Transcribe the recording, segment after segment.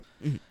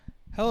Mhm.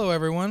 Hello,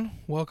 everyone.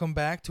 Welcome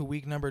back to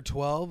week number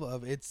 12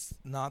 of It's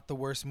Not the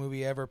Worst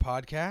Movie Ever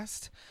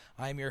podcast.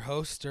 I'm your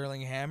host,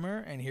 Sterling Hammer,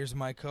 and here's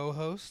my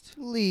co-host.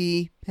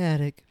 Lee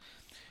Paddock.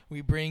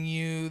 We bring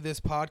you this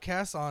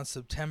podcast on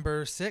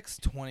September 6th,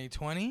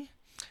 2020.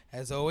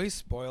 As always,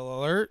 spoiler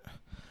alert.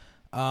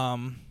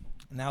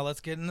 Now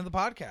let's get into the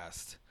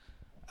podcast.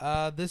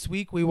 This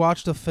week we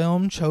watched a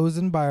film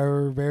chosen by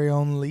our very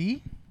own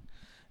Lee.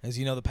 As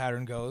you know, the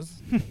pattern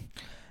goes.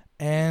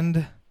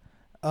 And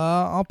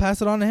I'll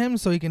pass it on to him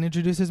so he can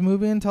introduce his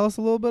movie and tell us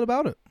a little bit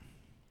about it.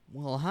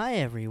 Well, hi,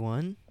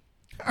 everyone.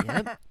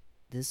 Yep.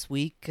 This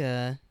week,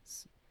 the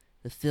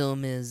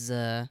film is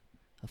a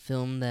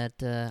film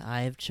that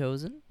I have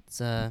chosen. It's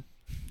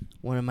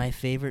one of my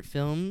favorite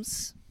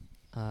films,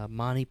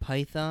 Monty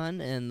Python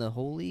and the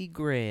Holy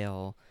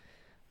Grail.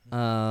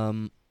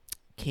 Came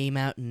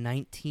out in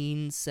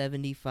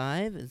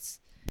 1975. It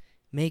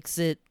makes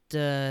it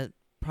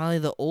probably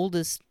the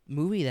oldest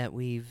movie that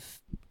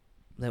we've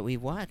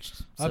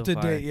watched Up so to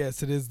far. date,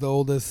 yes, it is the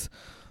oldest.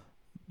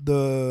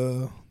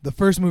 The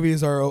first movie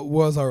was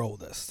our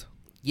oldest.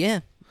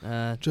 Yeah.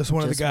 Just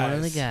one of the One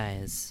of the guys.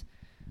 guys.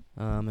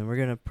 And we're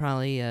gonna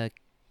probably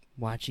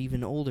watch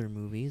even older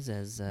movies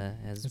as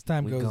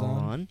time we goes go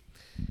on.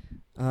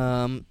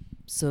 on.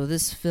 So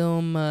this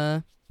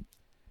film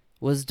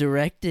was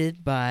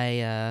directed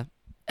by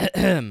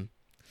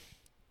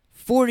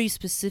 40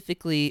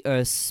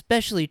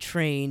 specially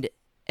trained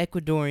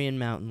Ecuadorian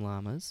mountain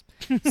llamas,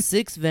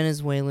 6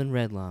 Venezuelan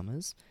red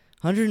llamas,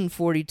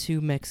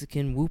 142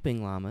 Mexican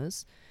whooping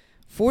llamas,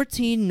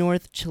 14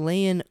 North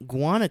Chilean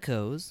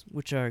guanacos,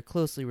 which are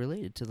closely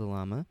related to the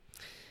llama,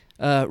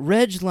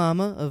 Reg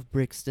Llama of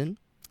Brixton,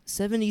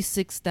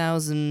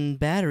 76,000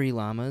 battery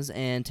llamas,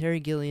 and Terry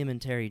Gilliam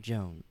and Terry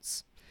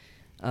Jones.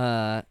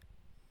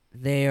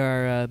 They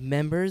are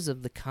members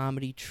of the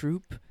comedy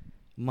troupe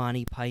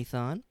Monty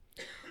Python,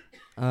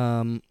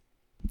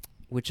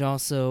 which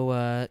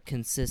also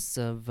consists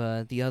of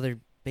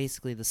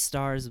basically the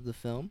stars of the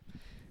film,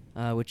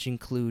 which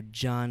include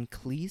John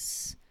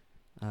Cleese,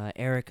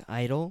 Eric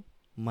Idle,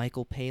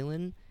 Michael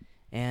Palin,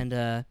 and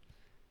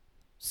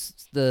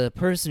the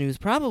person who's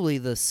probably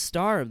the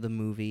star of the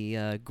movie,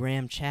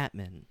 Graham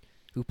Chapman,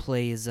 who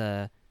plays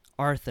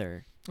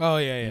Arthur. Oh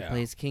yeah, He yeah.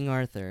 plays King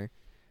Arthur.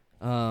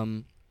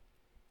 And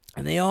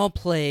they all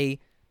play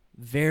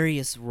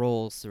various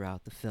roles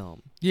throughout the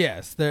film.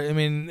 Yes, they're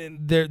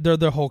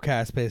the whole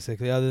cast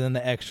basically, other than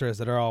the extras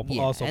that are all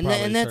also and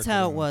probably and that's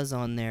how it circling. was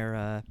on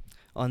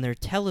their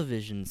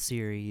television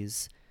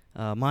series,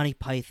 Monty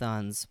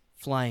Python's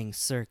Flying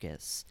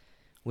Circus,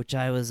 which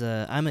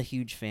I'm a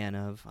huge fan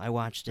of. I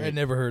watched it. I'd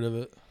never heard of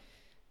it.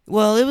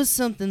 Well, it was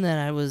something that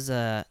I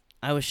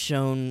was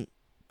shown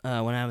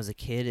when I was a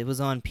kid. It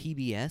was on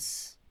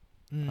PBS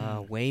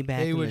way back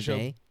They in would the show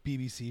day.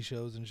 BBC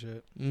shows and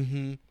shit.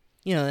 Mm-hmm.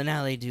 You know, and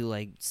now they do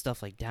like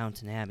stuff like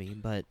Downton Abbey,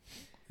 but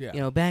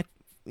Yeah. back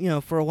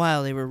for a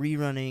while they were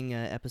rerunning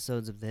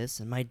episodes of this,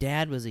 and my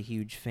dad was a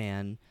huge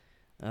fan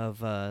of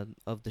the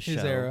show.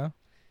 His era.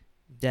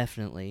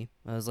 Definitely,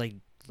 I was like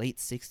late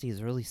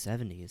 '60s, early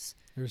 '70s.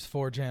 There's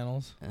 4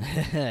 channels.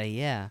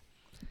 Yeah.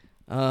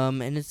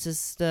 And it's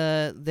just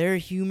their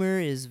humor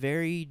is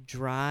very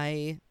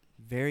dry,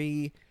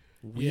 very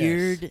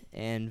weird,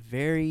 and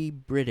very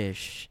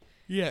British.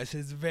 Yes,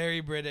 it's very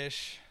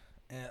British.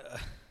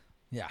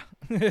 Yeah.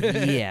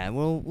 Yeah,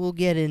 we'll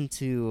get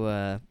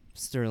into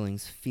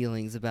Sterling's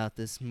feelings about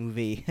this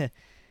movie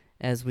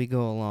as we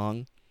go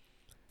along.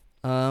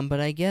 But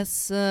I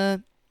guess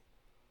I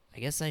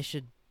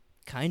should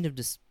kind of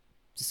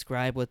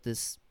describe what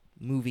this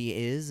movie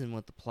is and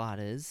what the plot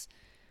is.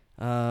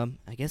 I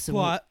guess it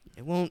won't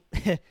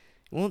it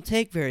won't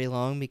take very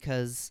long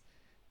because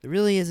there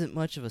really isn't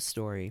much of a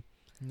story.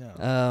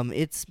 No.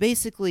 It's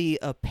basically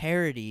a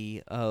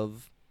parody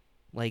of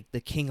like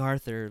the King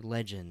Arthur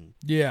legend,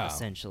 Yeah.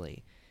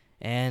 essentially,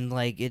 and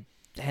like it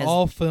has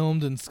All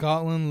filmed in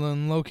Scotland,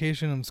 in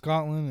location in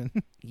Scotland.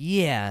 And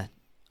yeah,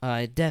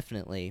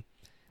 definitely.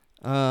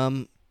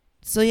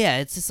 So yeah,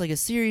 it's just like a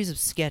series of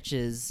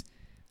sketches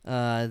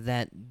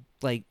that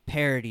like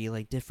parody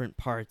like different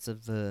parts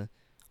of the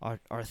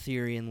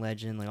Arthurian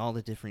legend, like all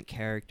the different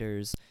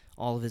characters,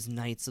 all of his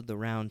Knights of the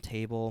Round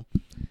Table.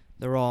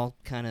 They're all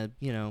kind of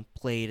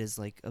played as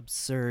like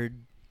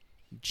absurd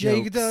jokes. yeah,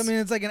 you can tell. I mean,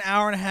 it's like an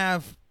hour and a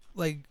half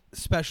like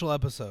special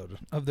episode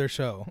of their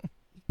show.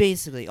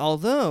 Basically,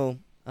 although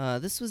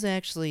this was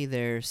actually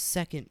their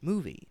second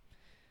movie.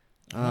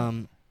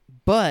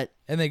 But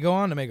And they go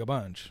on to make a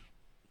bunch.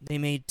 they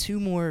made 2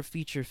 more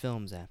feature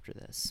films after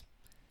this,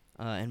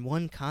 and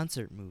 1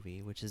 concert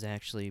movie, which is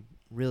actually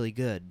really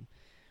good.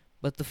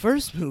 But the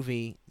first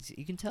movie,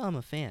 you can tell I'm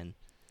a fan.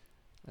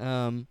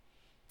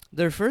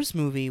 Their first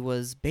movie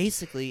was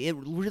basically it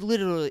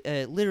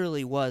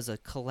literally was a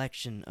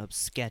collection of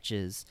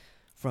sketches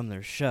from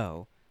their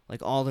show,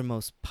 like all their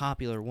most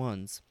popular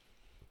ones,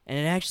 and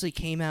it actually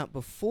came out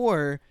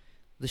before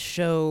the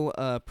show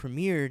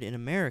premiered in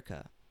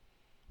America.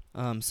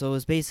 So it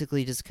was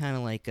basically just kind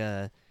of like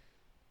a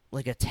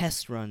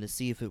test run to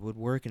see if it would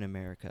work in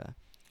America.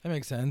 That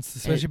makes sense,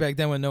 especially back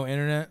then with no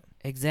internet.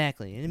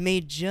 Exactly. And it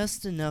made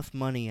just enough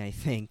money, I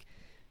think,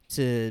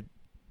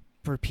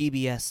 for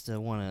PBS to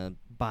want to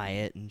buy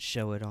it and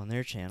show it on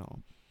their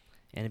channel.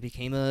 And it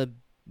became a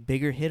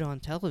bigger hit on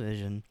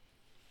television.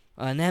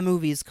 And that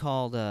movie is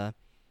called And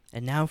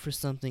Now for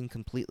Something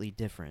Completely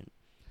Different.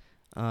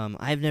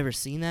 I've never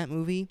seen that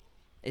movie.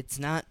 It's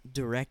not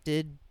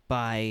directed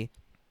by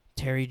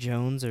Terry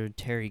Jones or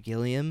Terry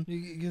Gilliam.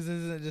 Because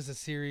isn't it just a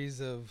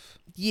series of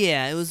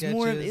Yeah, it was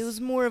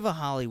sketches? more of a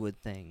Hollywood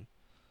thing.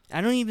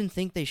 I don't even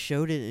think they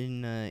showed it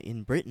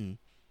in Britain.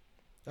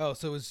 Oh,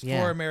 so it was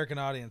Yeah. for American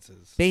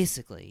audiences.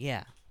 Basically,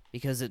 yeah,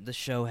 because the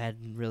show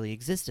hadn't really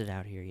existed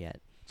out here yet.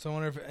 So I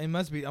wonder if it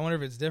must be. I wonder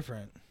if it's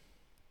different.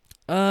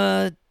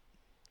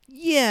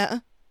 Yeah.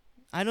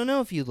 I don't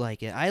know if you'd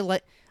like it. I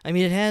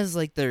mean, it has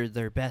like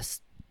their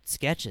best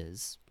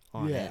sketches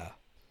on it.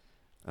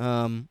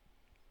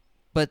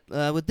 But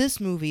with this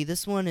movie,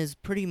 this one is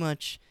pretty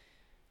much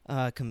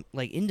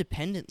like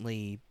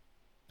independently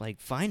like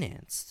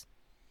financed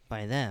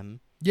by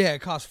them. Yeah, it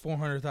cost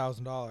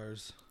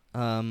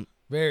 $400,000.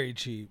 Very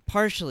cheap.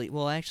 Partially,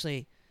 well,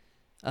 actually,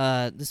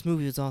 this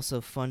movie was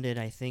also funded,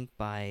 I think,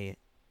 by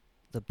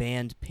the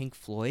band Pink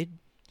Floyd,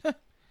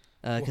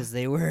 because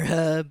they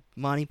were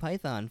Monty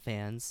Python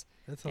fans,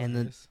 That's and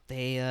hilarious.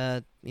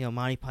 they,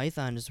 Monty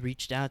Python just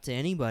reached out to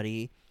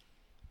anybody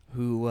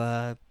who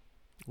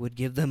would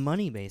give them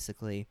money,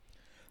 basically.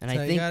 And That's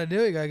I how think you gotta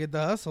do it. You gotta get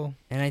the hustle.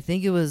 And I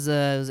think it was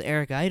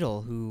Eric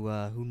Idle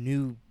who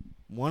knew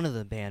one of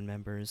the band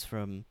members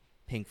from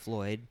Pink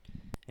Floyd,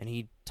 and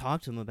he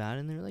talked to him about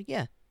it, and they were like,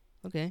 "Yeah,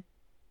 okay."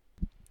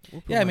 We'll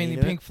put Yeah, I money mean,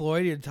 into it." Pink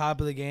Floyd, you're top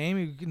of the game.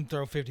 You can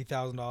throw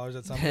 $50,000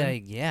 at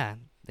something. Yeah,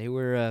 they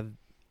were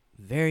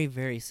very,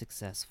 very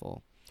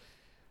successful.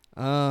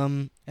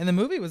 Um, And the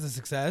movie was a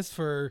success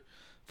for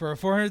a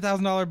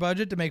 $400,000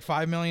 budget to make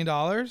 $5 million it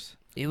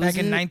back was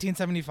in a,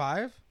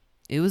 1975.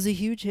 it was a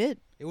huge hit.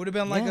 It would have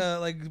been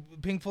like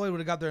Pink Floyd would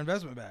have got their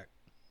investment back.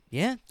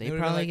 Yeah, they would've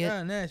been probably like, get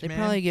 "Oh, nice, they man.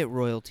 probably get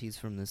royalties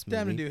from this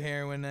Time to movie. do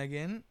heroin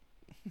again."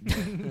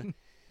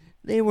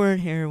 They weren't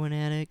heroin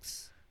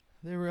addicts.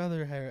 There were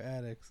other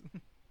addicts,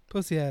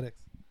 pussy addicts,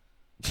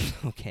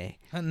 Okay.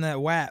 hunting that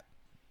WAP.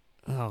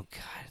 Oh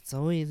God, it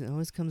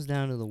always comes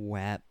down to the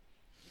WAP.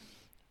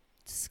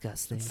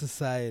 Disgusting. It's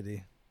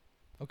society.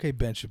 Okay,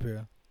 Ben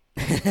Shapiro.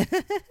 I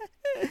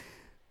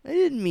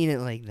didn't mean it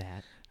like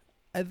that.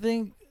 I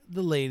think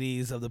the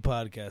ladies of the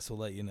podcast will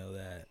let you know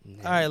that.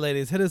 No. All right,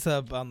 ladies, hit us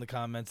up on the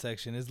comment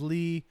section. Is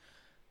Lee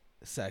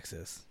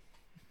sexist?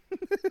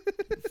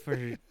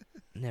 For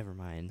never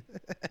mind.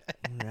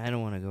 I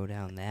don't want to go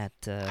down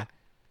that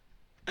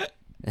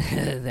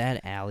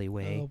that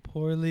alleyway. Oh,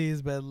 poor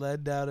Lee's been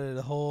led down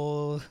a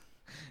hole.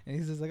 And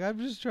he's just like, I'm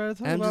just trying to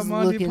talk I'm about just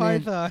Monty looking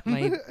at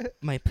Python.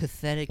 my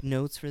pathetic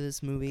notes for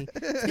this movie.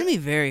 It's gonna be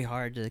very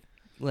hard to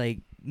like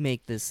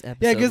make this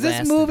episode. Yeah, because this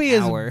last movie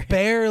an is hour.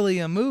 barely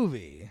a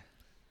movie.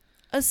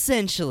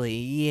 Essentially,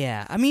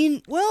 yeah. I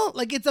mean, well,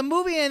 Like, it's a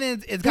movie and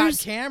it's got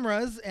There's-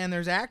 cameras and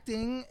there's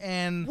acting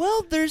and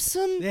there's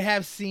some. they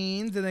have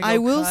scenes and they go I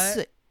will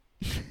cut.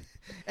 say,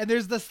 And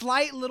there's the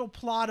slight little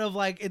plot of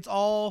like it's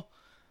all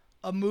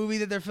a movie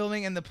that they're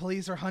filming and the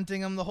police are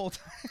hunting them the whole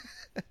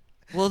time.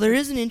 well, there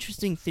is an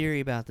interesting theory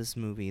about this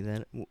movie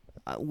that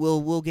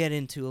we'll get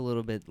into a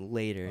little bit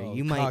later. Oh,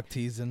 you cock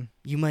teasing.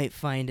 might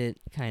find it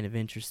kind of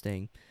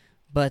interesting,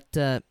 but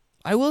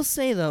I will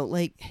say though,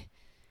 like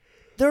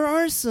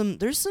there's some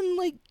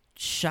like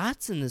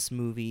shots in this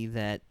movie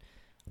that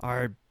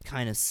are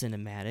kind of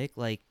cinematic,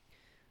 like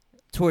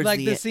towards Like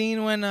the the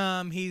scene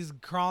when he's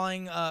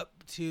crawling up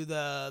to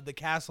the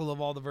castle of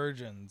all the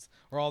virgins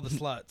or all the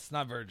sluts,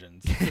 not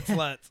virgins, but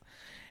sluts.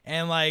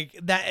 And like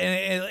that,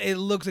 and it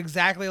looks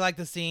exactly like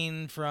the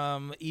scene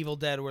from Evil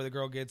Dead where the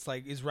girl gets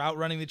like is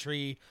running the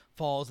tree,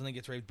 falls, and then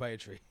gets raped by a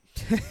tree.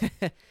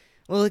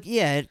 well, like,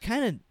 yeah, it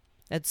kind of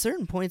at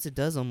certain points it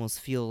does almost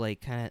feel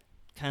like kind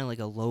of like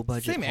a low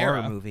budget Same horror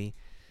era. movie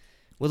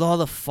with all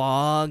the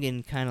fog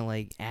and kind of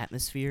like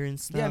atmosphere and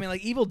stuff. Yeah, I mean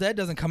like Evil Dead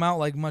doesn't come out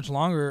like much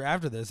longer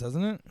after this,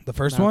 doesn't it? The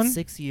first About one,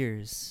 6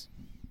 years.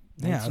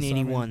 Yeah, so, I mean-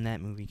 1981,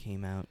 that movie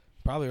came out.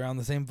 probably around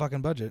the same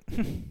fucking budget.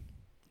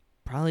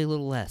 Probably a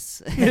little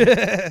less.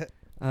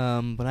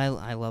 But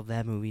I love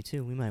that movie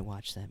too. We might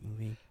watch that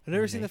movie. I've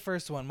never one seen day. the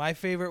first one. My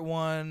favorite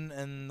one,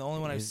 and the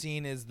only one I've Is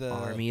seen, is the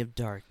Army of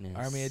Darkness.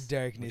 Army of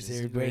Darkness. which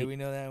is a Everybody, great- we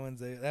know that one's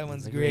that It's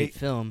one's a great.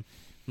 film.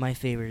 My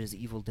favorite is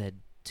Evil Dead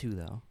 2,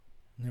 though.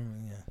 Yeah,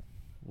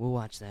 We'll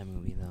watch that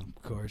movie though.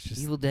 of course.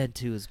 Just Evil Dead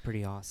 2 is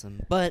pretty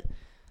awesome. But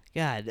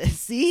God,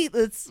 see,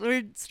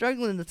 we're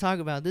struggling to talk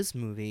about this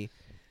movie.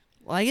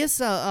 Well, I guess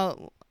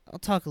I'll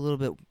talk a little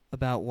bit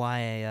about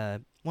why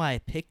I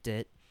picked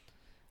it.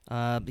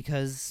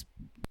 Because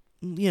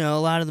a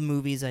lot of the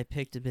movies I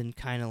picked have been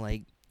kind of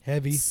like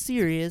heavy.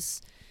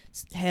 serious,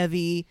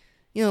 heavy.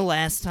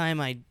 Last time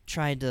I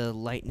tried to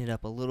lighten it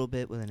up a little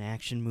bit with an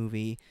action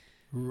movie.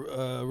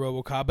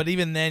 RoboCop, but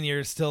even then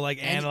you're still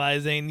like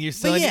analyzing. You're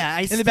still But yeah,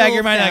 I in still the back of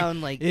your mind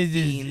found like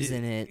themes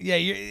in it. Yeah,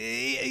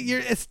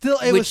 it's still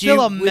it was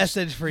still a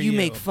message for you. You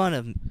make fun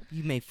of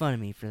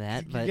me for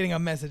that, You're but getting a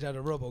message out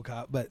of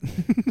RoboCop, but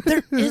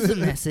there is a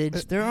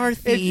message. There are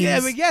themes.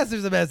 Yeah, but yes,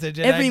 there's a message.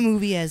 And Every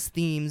movie has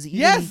themes. Even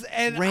yes,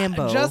 and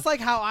Rambo. Just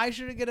like how I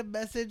should get a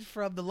message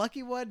from The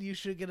Lucky One, you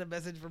should get a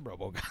message from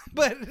RoboCop.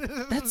 But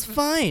that's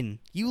fine.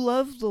 You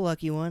love The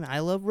Lucky One. I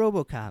love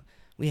RoboCop.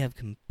 We have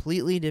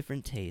completely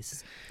different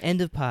tastes.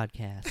 End of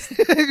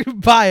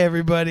podcast. Bye,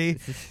 everybody.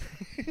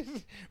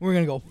 We're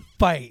gonna go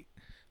fight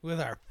with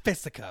our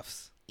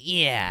fisticuffs.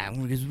 Yeah,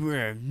 because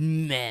we're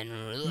men.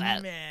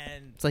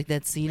 Man, It's like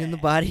that scene in The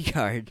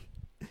Bodyguard.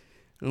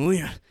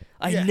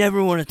 I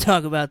never want to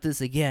talk about this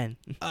again.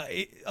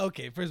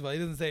 Okay, first of all, he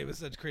doesn't say it with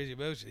such crazy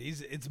emotion.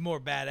 It's more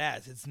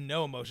badass. It's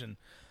no emotion.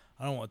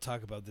 I don't want to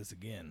talk about this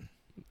again.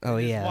 Oh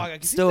yeah,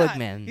 Stoic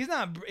Man. He's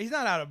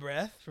not out of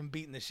breath from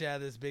beating the shit out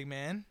of this big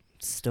man.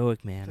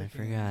 Stoic Man, I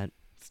forgot.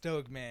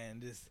 Stoic Man,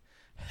 just.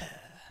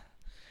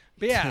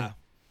 But yeah,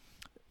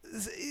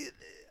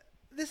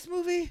 this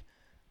movie,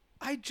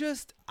 I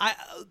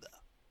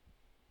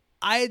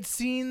had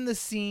seen the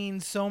scene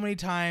so many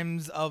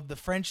times of the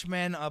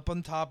Frenchman up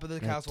on top of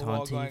the castle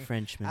wall going,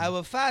 Frenchman. "I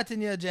will fight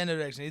in your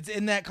generation." It's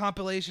in that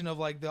compilation of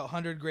like the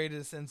 100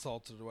 greatest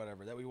insults or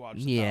whatever that we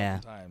watched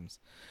 1,000 times,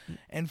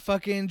 and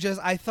fucking just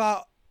I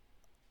thought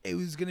it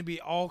was gonna be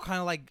all kind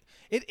of like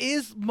it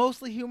is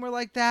mostly humor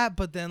like that,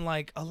 but then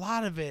like a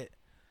lot of it's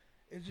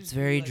just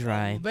very like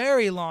dry, a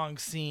very long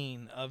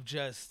scene of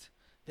just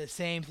the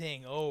same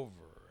thing over.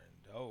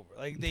 Over.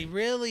 Like they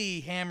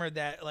really hammered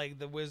that, like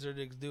the wizard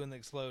is doing the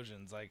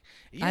explosions. Like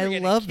you were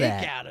getting a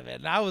kick out of it,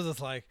 and I was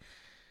just like,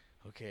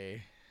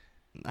 okay.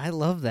 I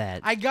love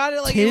that. I got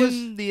it. Like Tim it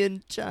was the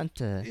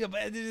Enchanter. Yeah,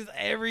 but it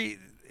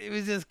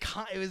was just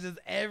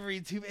every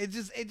two. It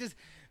just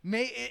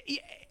made it,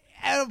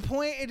 at a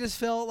point. It just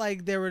felt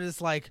like they were just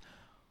like,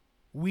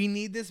 we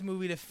need this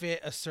movie to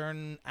fit a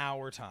certain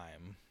hour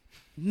time.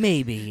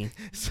 Maybe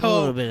so a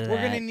little bit of we're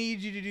that. gonna need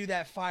you to do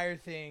that fire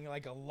thing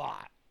like a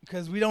lot.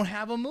 Because we don't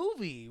have a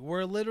movie.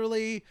 We're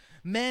literally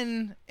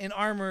men in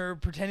armor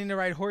pretending to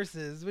ride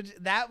horses, which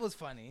that was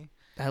funny.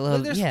 I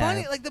love it.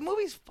 Funny, like the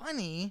movie's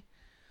funny,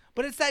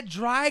 but it's that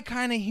dry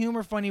kind of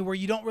humor funny where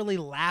you don't really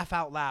laugh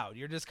out loud.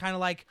 You're just kind of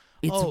like,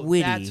 oh,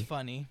 witty. That's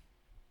funny.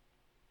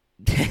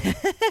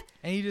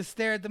 And you just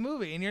stare at the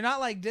movie, and you're not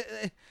like,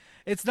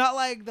 it's not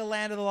like The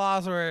Land of the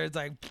Lost where it's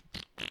like,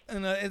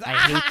 and it's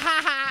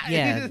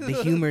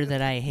the humor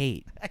that I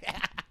hate.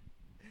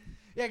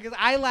 Yeah, because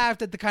I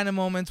laughed at the kind of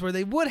moments where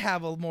they would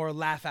have a more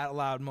laugh out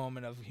loud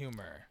moment of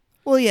humor.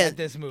 Well, yeah, at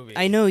this movie.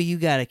 I know you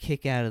got a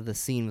kick out of the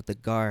scene with the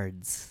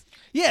guards.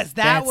 Yes,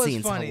 that was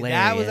funny. Hilarious.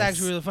 That was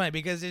actually really funny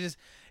because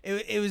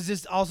it was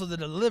just also the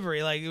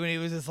delivery. Like when he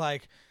was just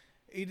like,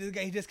 he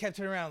just kept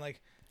turning around like.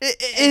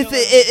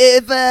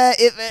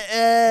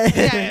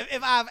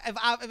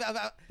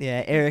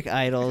 Yeah, Eric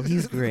Idle,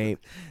 he's great.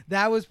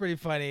 That was pretty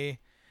funny,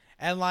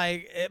 and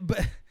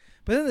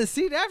but then the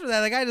scene after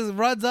that, the guy just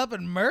runs up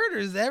and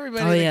murders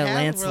everybody. Oh, yeah,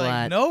 Lancelot. For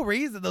Lancelot. no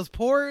reason. Those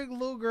poor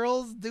little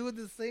girls doing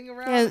this thing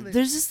around. Yeah,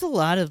 there's just a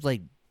lot of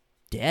like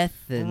death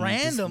and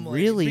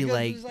randomly, really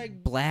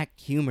like black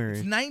humor. It's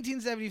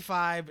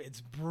 1975.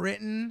 It's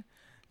Britain.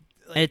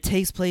 Like, and it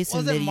takes place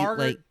in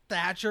Margaret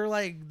Thatcher,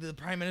 like the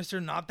prime minister,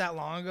 not that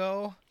long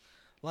ago.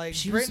 Like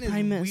she Britain was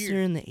prime minister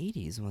weird. in the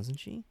 80s, wasn't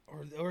she?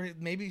 Or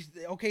maybe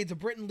it's a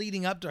Britain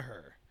leading up to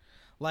her.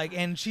 Like,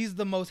 and she's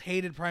the most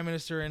hated prime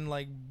minister in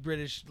like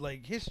British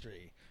like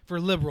history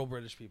for liberal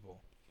British people,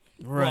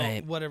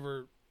 right? Well,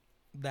 whatever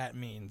that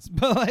means,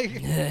 but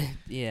like,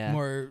 yeah,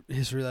 more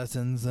history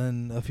lessons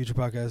and a future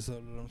podcast. So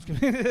I'm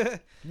just kidding.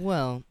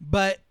 Well,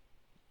 but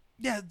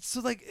yeah,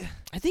 so like,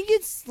 I think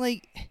it's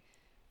like,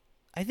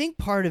 I think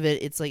part of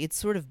it's like it's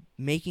sort of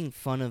making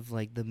fun of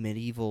like the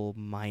medieval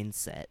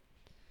mindset,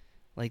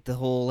 like the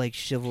whole like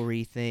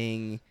chivalry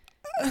thing.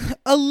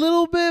 A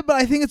little bit, but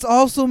I think it's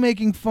also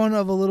making fun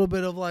of a little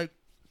bit of like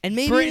and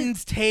maybe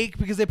Britain's take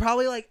because they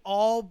probably like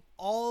all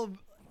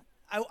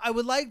I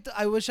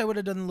wish I would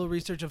have done a little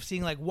research of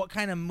seeing like what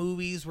kind of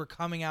movies were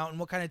coming out and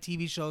what kind of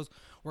TV shows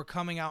were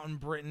coming out in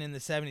Britain in the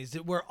 70s.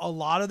 Where a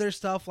lot of their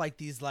stuff like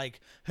these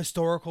like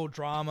historical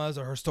dramas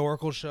or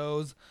historical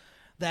shows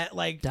that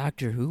like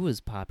Doctor Who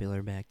was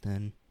popular back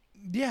then.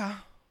 Yeah,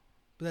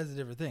 but that's a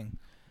different thing.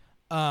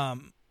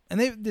 And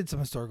they did some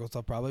historical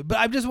stuff probably. But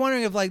I'm just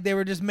wondering if like they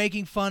were just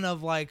making fun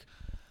of like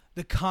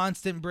the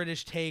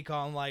British take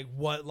on like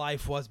what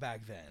life was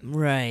back then.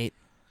 Right.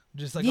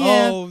 Just like,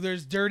 oh,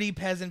 there's dirty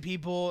peasant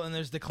people and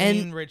there's the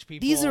clean rich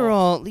people. These are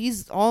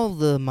all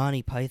the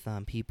Monty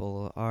Python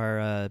people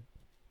are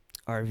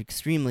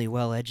extremely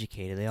well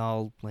educated. They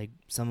all like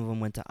some of them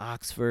went to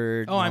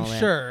Oxford. Oh, I'm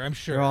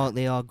sure.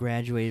 They all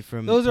graduated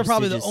from. Those are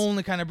probably the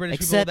only kind of British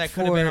people that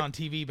could have been on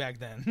TV back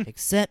then.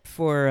 Except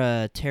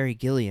for Terry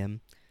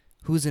Gilliam,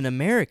 who's an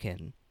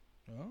American.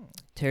 Oh.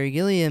 Terry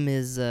Gilliam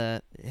is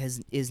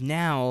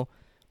now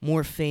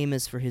more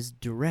famous for his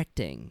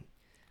directing.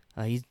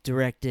 He's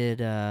directed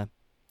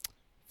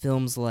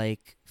films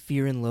like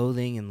Fear and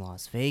Loathing in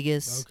Las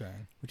Vegas, Okay.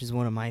 which is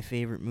one of my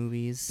favorite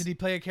movies. Did he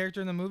play a character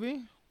in the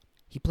movie?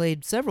 He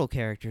played several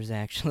characters,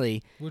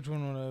 actually. Which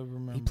one would I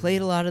remember? He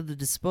played a lot of the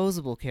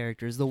disposable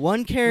characters. The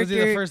one character...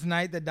 Was he the first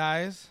knight that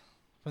dies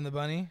from the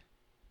bunny?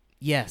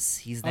 Yes,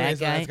 he's Okay, that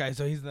so guy. that guy.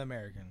 So he's the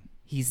American.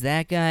 He's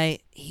that guy.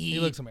 He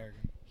looks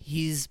American.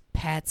 He's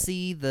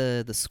Patsy,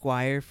 the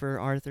squire for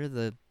Arthur,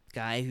 the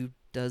guy who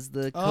does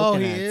the Oh,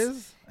 coconuts. he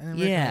is? I didn't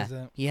Yeah, recognize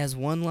that. he has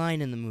one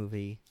line in the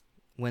movie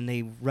when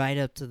they ride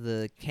up to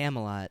the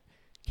Camelot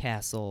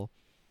castle.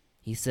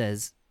 He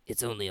says,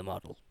 "It's only a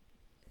model,"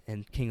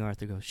 and King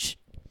Arthur goes, "Shh."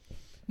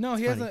 No,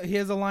 It's funny. he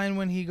has a line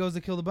when he goes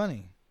to kill the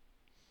bunny.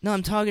 No,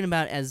 I'm talking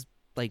about as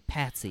like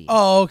Patsy.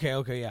 Oh,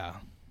 okay, yeah.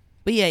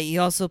 But yeah, he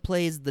also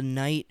plays the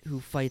knight who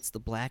fights the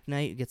Black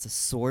Knight, who gets a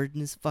sword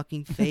in his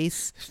fucking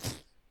face.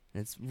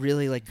 It's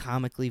really like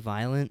comically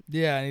violent.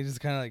 Yeah, and he just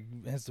kind of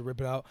like has to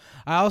rip it out.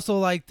 I also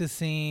like the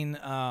scene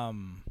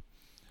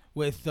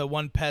with the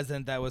one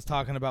peasant that was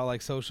talking about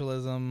like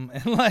socialism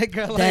and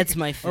That's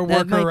my or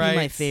that worker might rights. be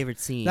my favorite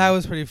scene. That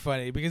was pretty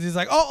funny because he's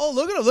like, oh,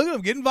 look at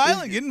him, getting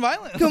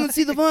violent. Come and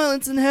see the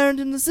violence inherent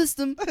in the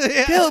system.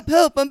 Yeah.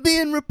 Help, I'm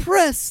being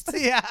repressed.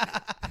 Yeah,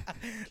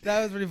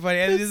 that was pretty funny.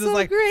 And That's he's so just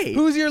like, great.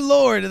 who's your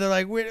lord? And they're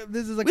like,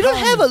 this is a We don't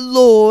have a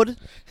lord.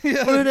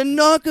 Yeah. We're in a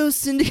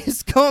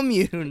narco-syndicate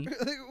commune.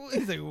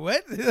 He's like,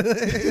 what?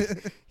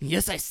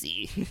 Yes, I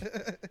see.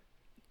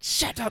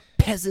 Shut up,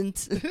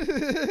 peasant.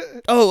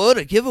 Oh, what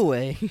a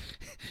giveaway.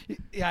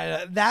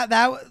 Yeah,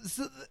 that was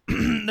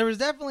there was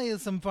definitely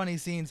some funny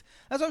scenes.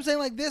 That's what I'm saying.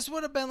 Like this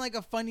would have been like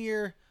a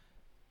funnier,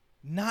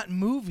 not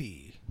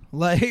movie.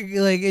 Like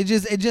it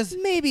just.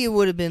 Maybe it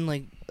would have been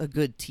like a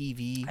good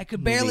TV. I could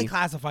movie. barely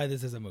classify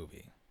this as a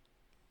movie.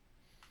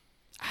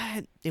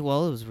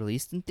 Well, it was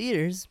released in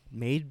theaters,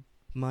 made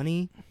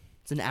money.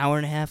 It's an hour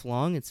and a half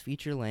long. It's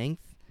feature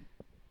length,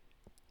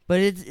 but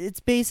it's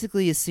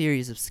basically a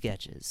series of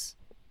sketches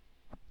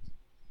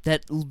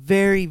that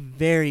very,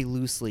 very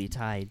loosely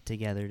tied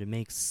together to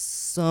make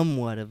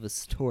somewhat of a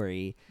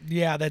story.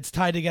 Yeah, that's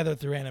tied together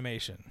through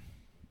animation.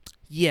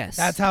 Yes,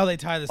 That's how they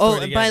tie the story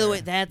and together. by the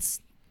way,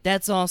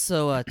 that's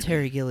also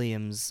Terry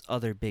Gilliam's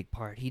other big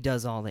part. He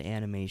does all the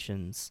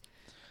animations.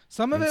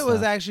 Some of and it was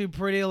stuff. actually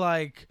pretty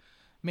like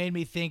made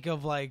me think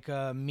of like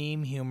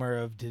meme humor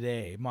of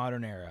today,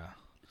 modern era,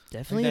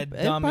 Definitely,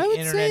 that dumb I would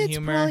internet say it's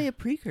humor probably a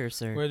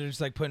precursor. where they're just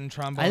like putting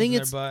trombones I think in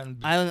their it's. butt.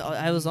 And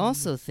I was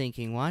also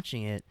thinking,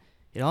 watching it,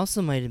 it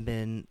also might have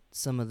been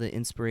some of the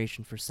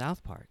inspiration for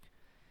South Park,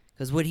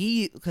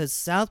 because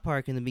South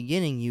Park in the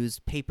beginning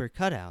used paper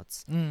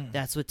cutouts.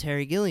 That's what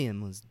Terry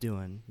Gilliam was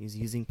doing. He was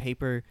using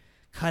paper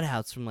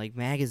cutouts from like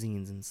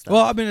magazines and stuff.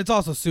 Well, I mean, it's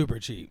also super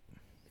cheap.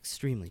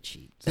 Extremely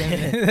cheap.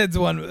 That's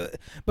one,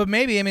 but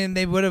maybe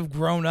they would have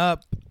grown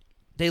up.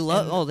 They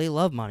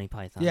love Monty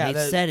Python. Yeah,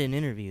 They've said in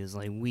interviews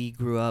like we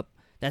grew up.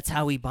 That's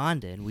how we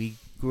bonded. We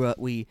grew up.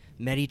 We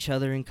met each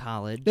other in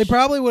college. They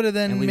probably would have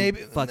then And we maybe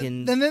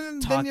fucking then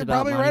talked you're about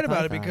probably Monty right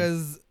about it Python.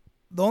 because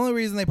the only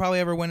reason they probably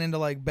ever went into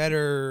like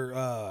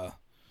better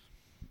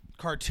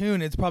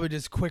cartoon, it's probably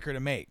just quicker to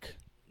make,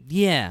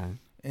 Yeah.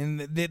 and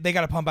they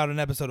got to pump out an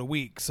episode a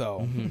week,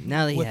 so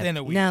Now they within have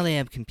a week now they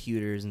have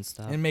computers and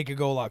stuff. and make it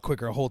go a lot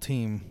quicker. A whole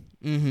team.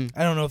 I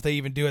don't know if they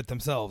even do it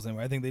themselves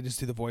anyway. I think they just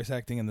do the voice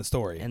acting and the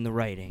story. And the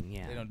writing,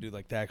 yeah. They don't do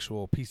like the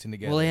actual piecing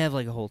together. Well, they have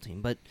like a whole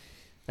team, but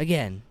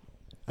again,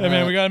 Hey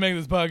man, we gotta make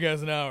this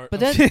podcast an hour. but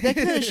that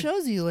kind of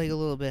shows you like a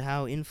little bit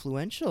how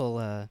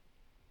influential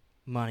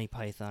Monty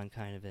Python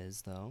kind of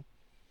is, though.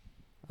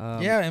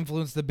 Yeah,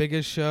 influenced the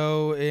biggest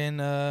show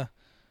in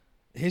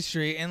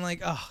history, and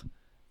like,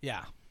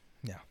 yeah.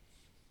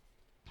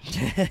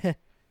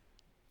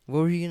 What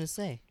were you gonna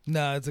say?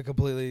 No, it's a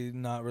completely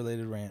not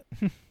related rant.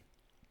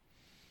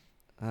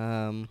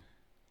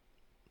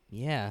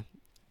 Yeah.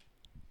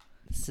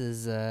 This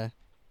is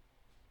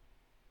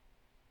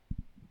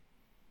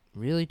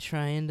really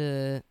trying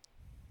to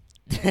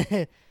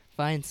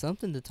find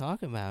something to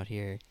talk about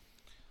here.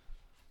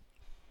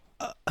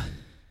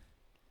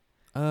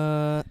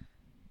 Well,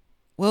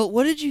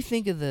 what did you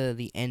think of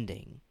the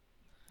ending?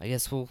 I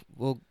guess we'll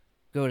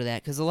go to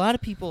that because a lot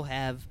of people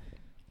have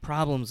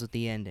problems with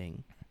the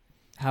ending,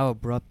 how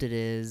abrupt it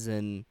is,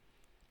 and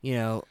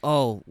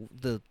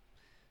the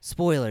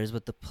spoilers,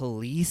 but the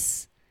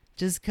police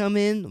just come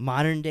in,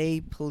 modern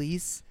day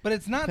police. But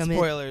it's not Come in.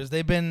 spoilers.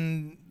 They've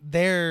been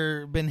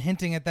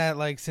hinting at that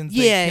like since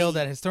Yeah, they killed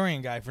that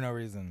historian guy for no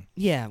reason.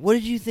 Yeah, what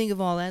did you think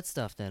of all that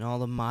stuff then? All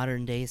the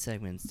modern day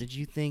segments? Did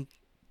you think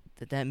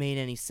that made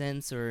any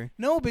sense or?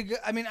 No, because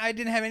I mean I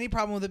didn't have any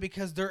problem with it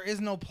because there is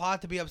no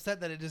plot to be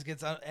upset that it just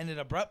gets ended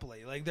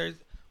abruptly. Like there's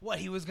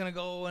he was gonna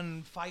go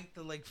and fight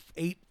the like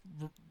 8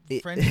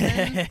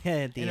 Frenchmen At the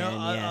end,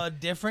 yeah. a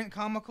different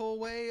comical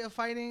way of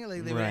fighting.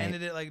 Like they would have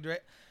ended it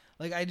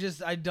like I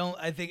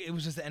think it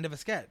was just the end of a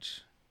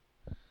sketch.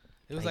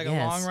 It was I like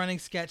guess. a long running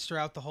sketch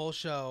throughout the whole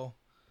show,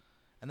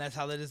 and that's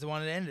how they just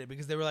wanted to end it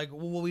because they were like,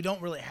 well, we don't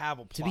really have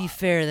a plot. To be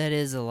fair, that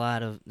is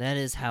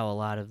how a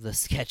lot of the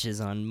sketches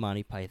on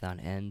Monty Python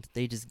end.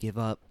 They just give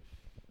up.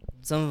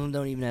 Some of them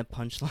don't even have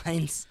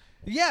punchlines.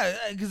 Yeah,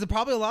 because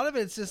probably a lot of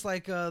it's just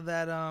like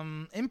that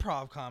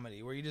improv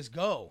comedy where you just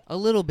go. A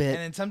little bit. And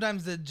then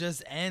sometimes it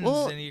just ends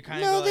Well, and you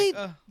kind no, of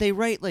go like, they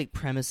write like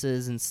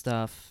premises and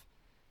stuff.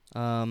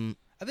 I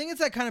think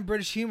it's that kind of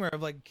British humor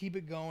of like keep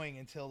it going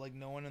until like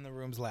no one in the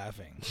room's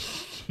laughing.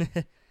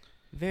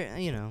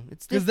 Very,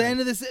 it's Because the different. end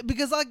of this,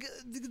 because like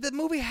the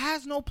movie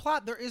has no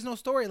plot, there is no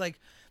story. Like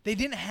they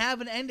didn't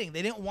have an ending.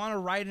 They didn't want to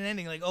write an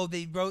ending. Like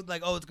they wrote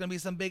like it's gonna be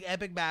some big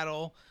epic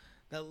battle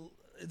that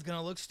it's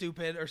gonna look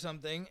stupid or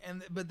something.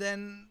 But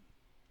then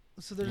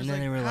so they're And just then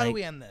like, they were how do like,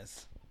 we end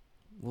this?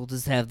 We'll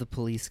just have the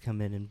police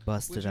come in and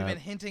bust Which it we've up. been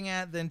hinting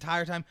at the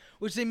entire time,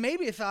 which they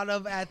maybe thought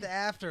of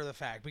after the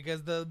fact,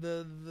 because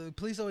the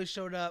police always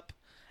showed up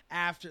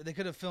after. They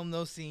could have filmed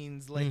those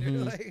scenes later,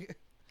 like.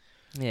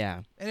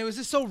 Yeah. And it was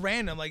just so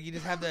random. Like you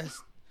just have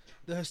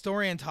the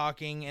historian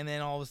talking, and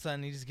then all of a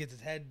sudden he just gets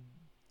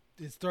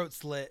his throat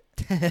slit.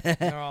 And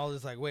they're all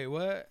just like, "Wait,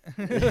 what?"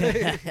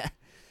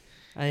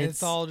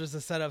 It's all just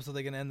a setup so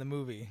they can end the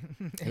movie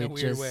in a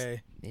weird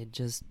way. It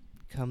just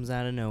comes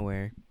out of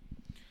nowhere.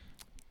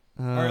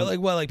 Or like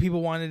what? Like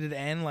people wanted it to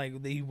end.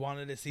 Like they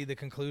wanted to see the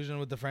conclusion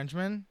with the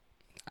Frenchman.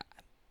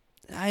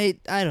 I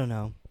don't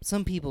know.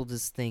 Some people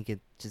just think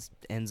it just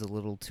ends a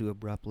little too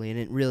abruptly, and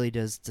it really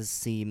does just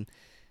seem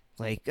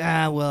like,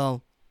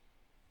 well,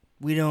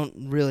 we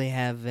don't really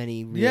have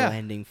any real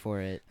ending for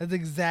it. That's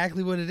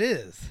exactly what it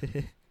is.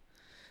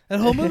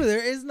 That whole movie,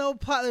 there is no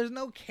plot. There's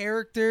no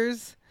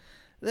characters.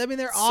 I mean,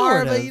 there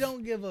are, but you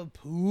don't give a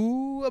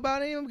poo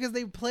about any of them because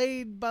they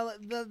played by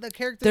the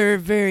characters. They're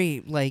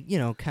very, like,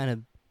 kind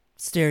of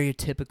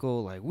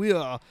stereotypical, like, we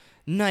are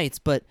knights,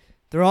 but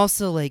they're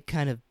also, like,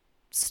 kind of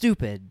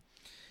stupid.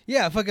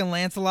 Yeah, fucking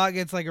Lancelot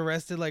gets like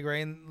arrested like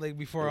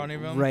before any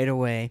of them. Right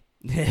away.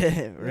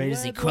 Right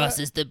as he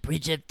crosses the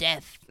bridge of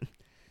death.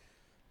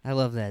 I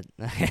love that.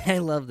 I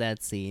love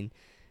that scene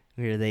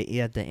where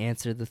you have to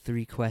answer the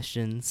 3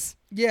 questions.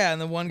 Yeah,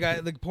 and the one guy,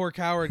 the poor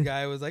coward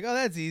guy, was like, "Oh,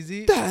 that's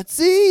easy." That's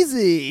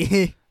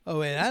easy. Oh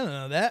wait, I don't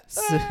know that.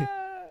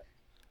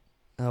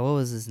 What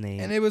was his name?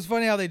 And it was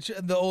funny how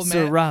the old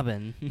Sir man,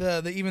 Robin.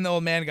 even the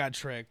old man got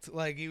tricked.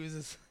 Like he was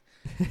just.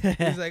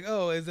 He's like,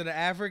 "Oh, is it an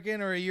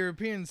African or a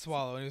European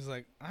swallow?" And he was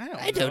like,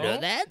 I don't know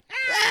that.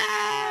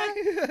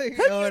 Like,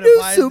 How it do you know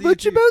applies so to you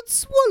much too. about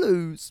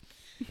swallows?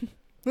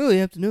 Well, you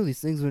have to know these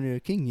things when you're a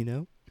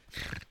king,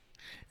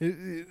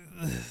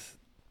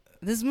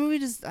 This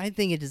movie I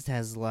think it just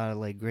has a lot of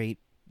like great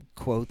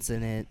quotes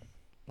in it,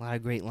 a lot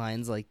of great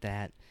lines like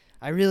that.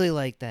 I really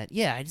like that.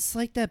 Yeah, I just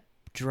like that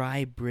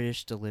dry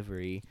British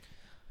delivery.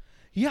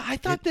 Yeah, I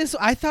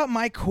thought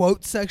my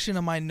quote section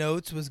of my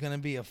notes was gonna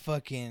be a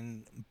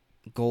fucking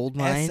Gold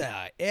mine.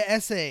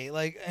 essay,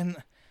 like, and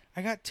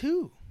I got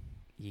 2.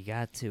 You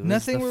got to.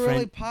 Nothing were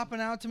really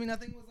popping out to me.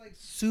 Nothing was like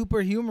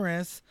super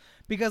humorous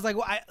because like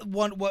what I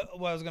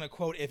was gonna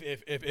quote if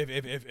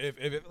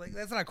like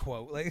that's not a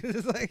quote, like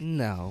it's like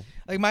No.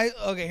 like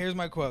here's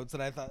my quotes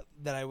that I thought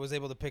that I was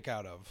able to pick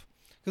out of,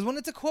 because when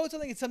it's a quote,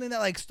 it's something that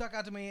like stuck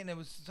out to me and it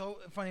was so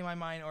funny in my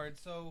mind, or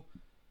it's so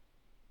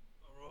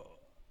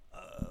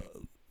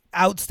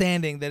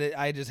outstanding that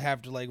I just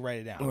have to like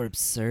write it down, Or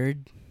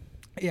absurd.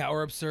 yeah,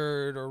 or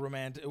absurd or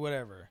romantic,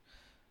 whatever.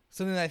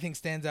 Something that I think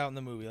stands out in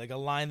the movie, like a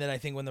line that I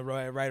think when the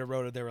writer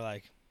wrote it, they were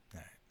like, all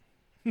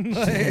right.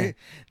 Like,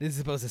 this is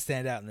supposed to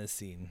stand out in this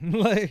scene.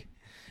 Like,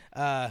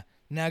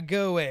 now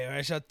go away, or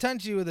I shall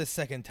taunt you a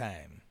second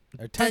time.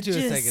 Or taunt you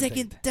a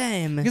second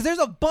time. Because there's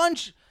a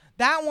bunch.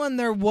 That one,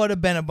 there would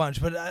have been a bunch,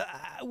 but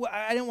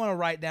I didn't want to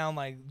write down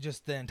like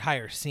just the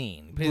entire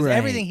scene. Because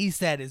everything he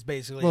said is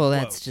basically well,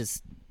 that's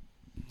just,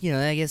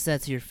 I guess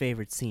that's your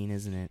favorite scene,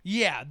 isn't it?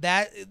 Yeah,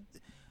 that...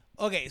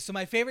 Okay, so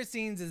my favorite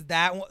scenes is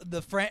that one,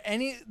 the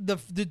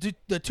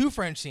 2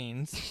 French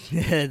scenes.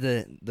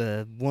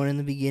 the one in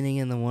the beginning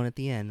and the one at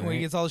the end, where right?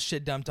 he gets all his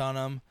shit dumped on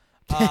him.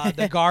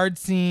 The guard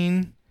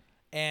scene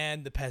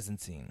and the peasant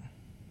scene.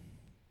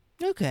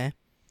 Okay.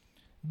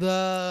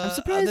 I'm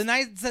surprised. The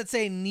knights that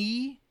say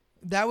knee,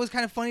 that was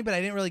kind of funny, but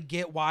I didn't really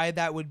get why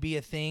that would be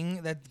a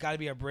thing. That's got to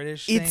be a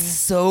British thing. It's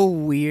so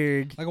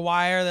weird. Like,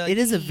 why are they like, it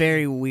is a "Knee"?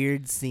 very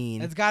weird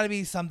scene. It's got to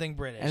be something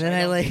British. And then I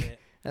I don't like- get it.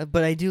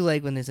 But I do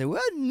like when they say,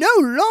 well, no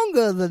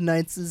longer the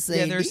knights is saying.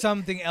 Yeah, there's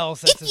something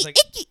else that's just like...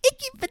 Icky,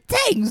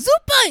 patang,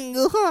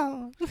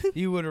 zupang.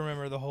 You would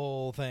remember the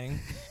whole thing,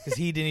 because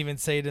he didn't even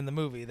say it in the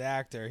movie. The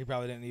actor, he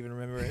probably didn't even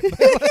remember it.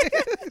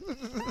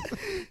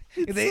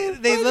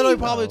 They literally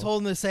probably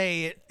told him to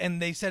say it,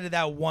 and they said it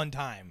that one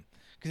time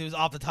because it was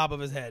off the top of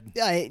his head.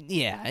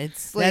 Yeah,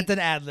 it's like... That's an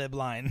ad-lib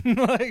line.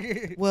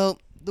 Like, well,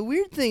 the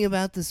weird thing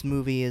about this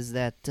movie is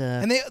that...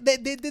 and they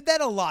did that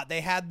a lot.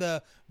 They had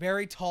the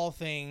very tall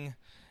thing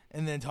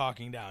and then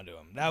talking down to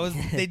him. That was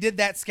they did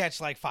that sketch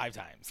like 5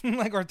 times,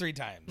 like, or 3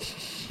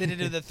 times. They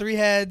did it with the 3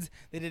 heads.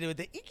 They did it with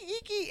the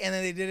iki, and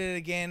then they did it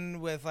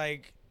again with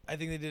like, I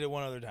think they did it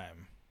one other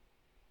time.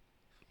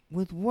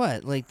 With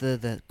what? Like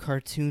the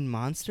cartoon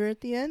monster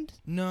at the end?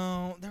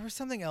 No, there was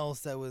something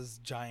else that was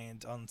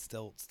giant on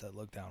stilts that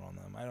looked down on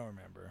them. I don't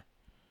remember.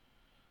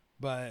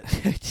 But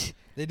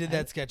they did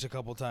that sketch a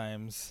couple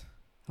times.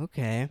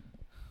 Okay.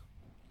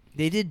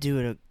 They did do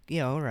it.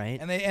 Yeah, all right.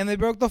 And they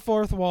broke the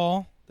fourth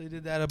wall. They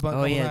did that a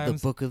bunch of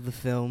times. The book of the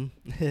film.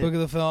 Book of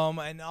the film,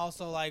 and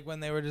also like when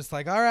they were just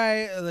like, all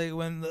right, like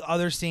when the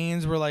other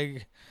scenes were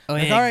like, Oh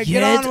like, yeah, all right,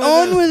 get on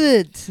on with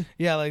it.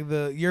 Yeah, like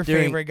your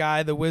During- favorite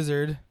guy, the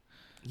wizard.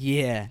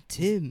 Yeah,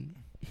 Tim.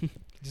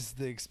 Just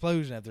the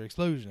explosion after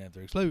explosion after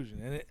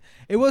explosion, and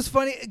it was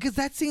funny because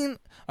that scene.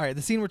 All right,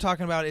 the scene we're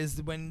talking about is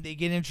when they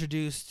get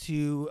introduced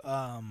to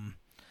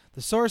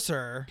the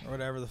sorcerer or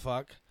whatever the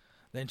fuck,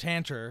 the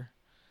enchanter,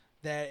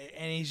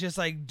 and he's just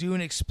like doing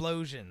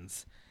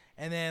explosions,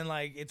 and then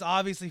like it's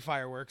obviously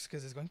fireworks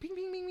because it's going ping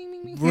ping ping ping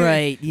ping ping.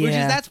 Right.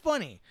 Yeah. That's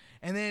funny,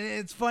 and then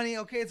it's funny.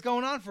 Okay, it's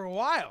going on for a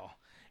while.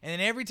 And then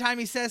every time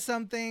he says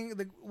something,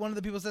 one of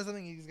the people says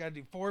something, he's got to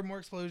do 4 more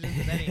explosions,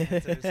 and then he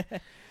answers.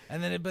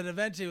 And then, but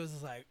eventually it was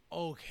just like,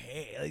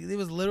 okay. Like, it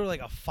was literally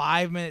like a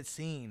 5-minute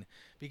scene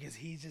because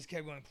he just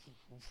kept going.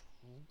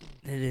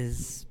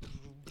 It's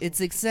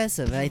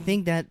excessive. I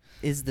think that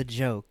is the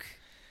joke.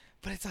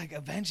 But it's like,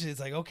 eventually it's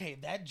like, okay,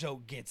 that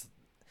joke gets...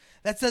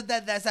 That's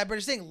that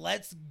British thing.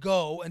 Let's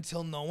go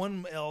until no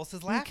one else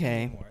is laughing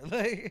anymore.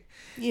 Like,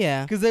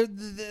 yeah. Because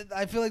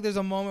I feel like there's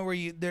a moment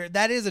where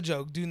that is a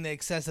joke doing the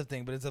excessive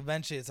thing, but it's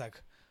eventually it's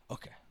like,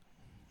 okay.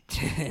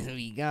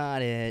 We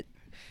got it.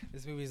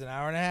 This movie's an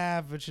hour and a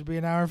half. It should be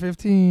an hour and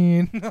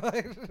 15.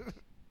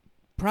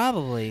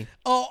 Probably.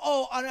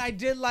 Oh, and I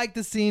did like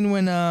the scene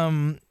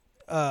when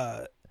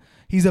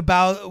he's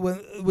about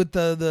with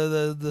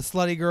the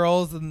slutty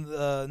girls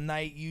and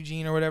Knight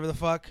Eugene or whatever the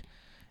fuck.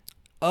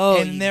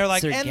 Oh, and they're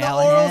like, Sir and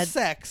Galahad? the oral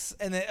sex,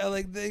 and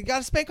they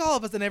gotta spank all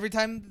of us. And every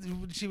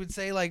time she would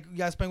say like, you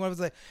gotta spank one of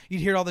us, like,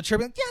 you'd hear all the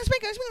chirping, like, yeah,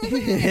 spank,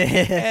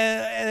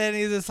 and then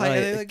he's just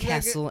like,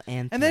 Castle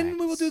Anthrax. and then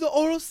we will do the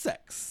oral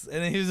sex,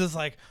 and then he was just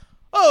like,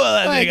 oh,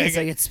 well, I guess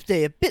I could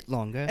stay a bit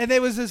longer. and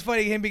it was just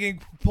funny him being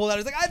pulled out.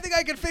 He's like, I think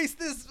I can face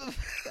this.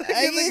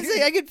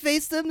 I could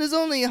face them. There's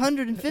only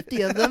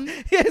 150 of them.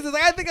 Yeah, he's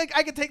like, I think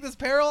I can take this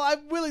peril.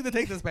 I'm willing to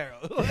take this peril.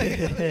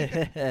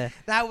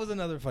 That was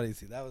another funny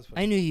scene. That was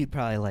funny. I knew you'd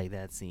probably like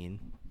that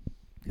scene.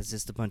 It's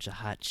just a bunch of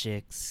hot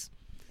chicks.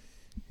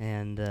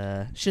 And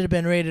should have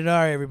been rated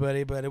R,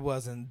 everybody, but it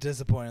wasn't.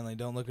 Disappointingly,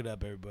 don't look it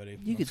up, everybody.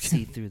 you could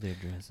see through their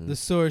dresses. The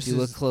source. If you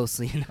look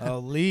closely enough. Oh,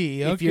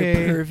 Lee. Okay. If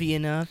you're pervy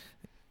enough.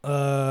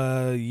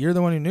 You're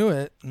the one who knew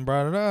it and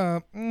brought it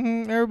up.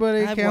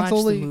 Everybody I've cancel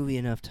watched Lee. the movie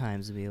enough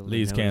times to be able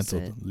Lee's to notice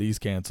canceled. it. Lee's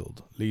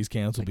canceled. Lee's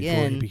canceled before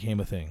Again. he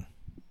became a thing.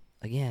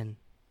 Again,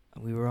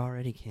 we were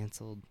already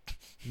canceled.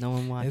 No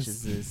one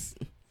watches this.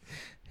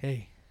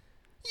 Hey.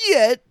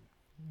 Yet.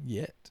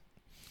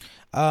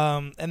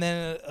 And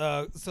then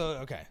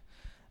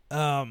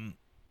and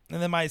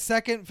then my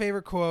second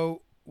favorite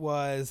quote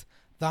was,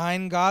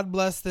 "Thine God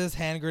bless this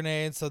hand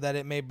grenade so that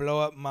it may blow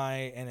up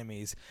my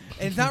enemies."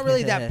 And it's not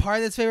really that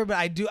part that's favorite, but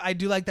I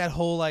do like that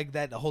whole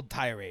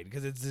tirade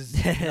because it's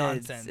just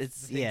nonsense.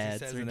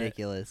 It's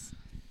ridiculous.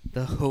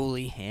 The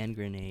holy hand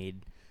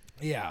grenade.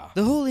 Yeah.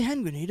 The holy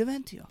hand grenade of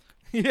Antioch.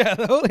 Yeah,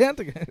 the holy hand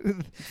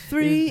grenade.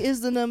 3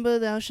 is the number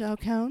thou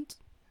shalt count.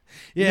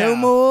 Yeah. No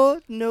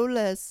more, no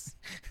less.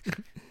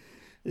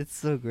 It's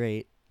so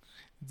great.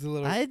 It's a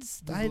little. I'd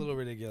a little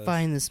ridiculous.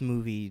 find this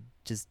movie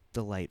just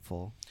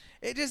delightful.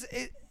 It's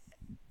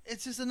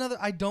just another.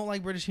 I don't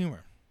like British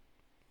humor.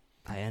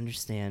 I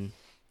understand.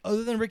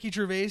 Other than Ricky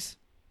Gervais,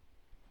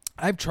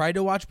 I've tried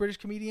to watch British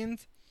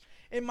comedians.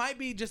 It might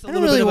be just a I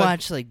little don't really bit of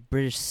watch like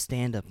British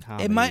stand-up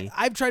comedy. It might.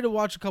 I've tried to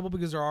watch a couple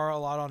because there are a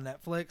lot on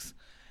Netflix,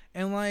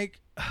 and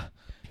like,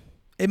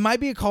 it might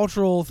be a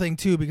cultural thing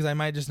too because I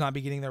might just not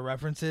be getting their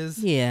references.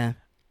 Yeah.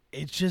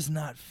 It's just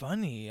not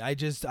funny. I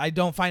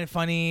don't find it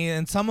funny,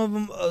 and some of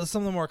the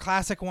more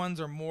classic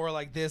ones are more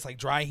like this, like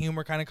dry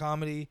humor kind of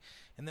comedy,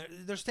 and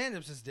their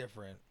stand-ups is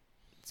different.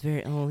 It's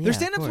very. Oh yeah. Their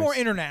stand-up's more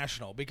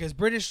international because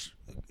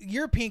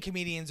European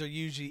comedians are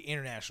usually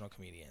international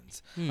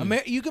comedians.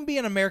 You can be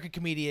an American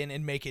comedian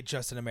and make it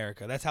just in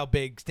America. That's how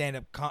big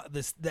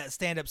that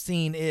stand-up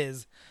scene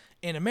is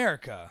in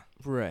America.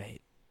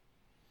 Right.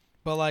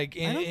 But like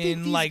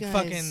in guys,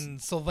 fucking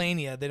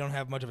Sylvania, they don't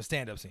have much of a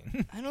stand-up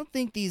scene. I don't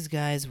think these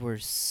guys were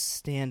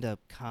stand-up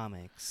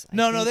comics.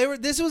 No, they were.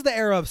 This was the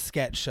era of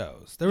sketch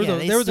shows. There was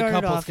a started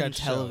couple off sketch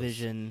in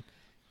television.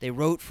 They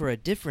wrote for a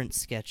different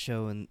sketch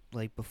show, and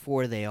like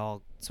before they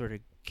all sort of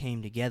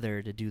came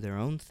together to do their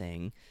own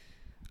thing.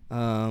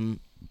 They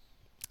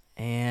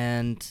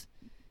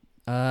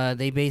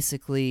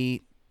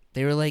basically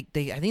were like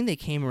I think they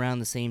came around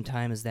the same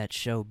time as that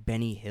show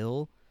Benny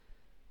Hill.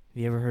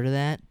 Have you ever heard of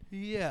that?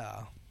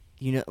 Yeah.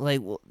 You know,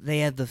 like they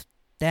had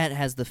that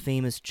has the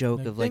famous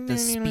joke of like the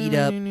speed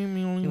up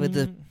with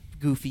the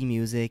goofy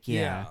music.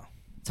 Yeah.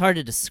 It's hard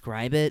to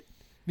describe it.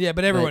 Yeah,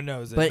 but everyone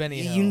knows it. But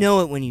Benny Hill. you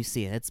know it when you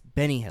see it. It's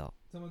Benny Hill.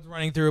 Someone's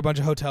running through a bunch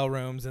of hotel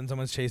rooms and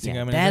someone's chasing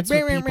them. And That's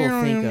it's what like,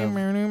 people think of,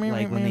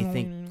 like when they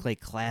think like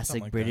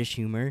classic like British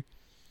humor.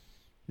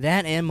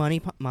 That and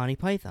Monty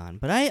Python.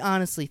 But I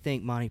honestly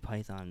think Monty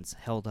Python's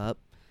held up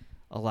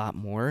a lot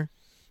more.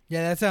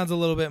 Yeah, that sounds a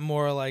little bit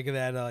more like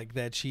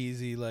that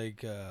cheesy,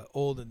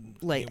 olden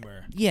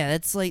humor. Yeah,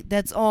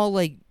 that's all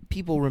like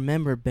people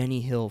remember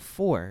Benny Hill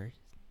for.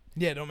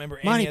 Yeah, don't remember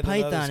any Monty of the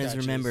other Python is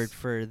sketches. remembered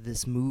for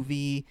this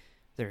movie,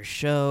 their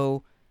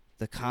show,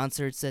 the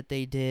concerts that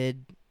they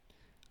did.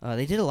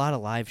 They did a lot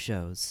of live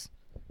shows,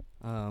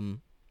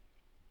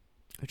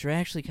 which are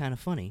actually kind of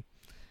funny.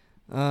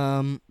 Which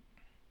are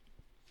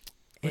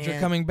and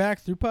coming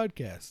back through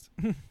podcast.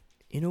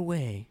 in a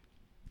way.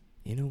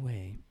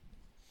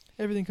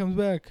 Everything comes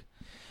back.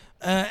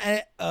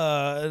 I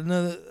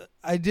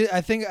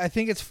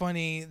think it's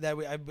funny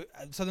that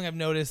something I've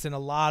noticed in a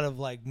lot of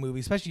like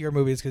movies, especially your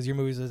movies, because your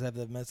movies always have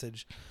the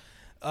message.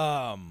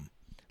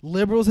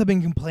 Liberals have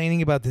been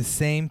complaining about the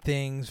same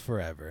things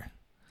forever.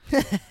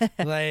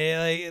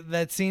 like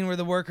that scene where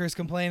the worker's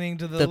complaining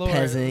to the Lord,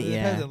 peasant, the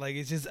yeah. peasant. Like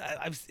it's just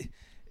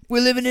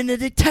We're living in a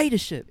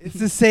dictatorship. it's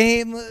the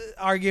same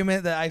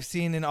argument that I've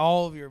seen in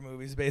all of your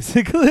movies,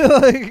 basically.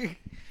 Like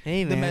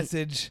Hey, the man.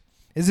 message.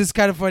 It's just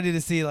kind of funny to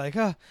see, like,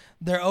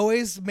 they're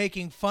always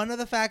making fun of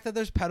the fact that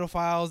there's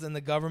pedophiles in the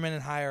government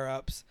and higher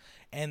ups,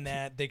 and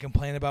that they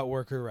complain about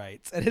worker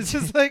rights, and it's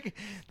just like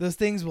those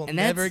things will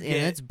never get.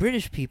 And that's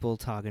British people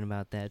talking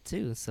about that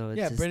too. So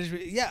it's just, British,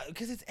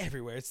 because it's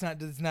everywhere. It's not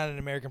an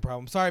American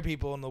problem. Sorry,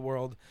 people in the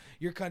world,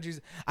 your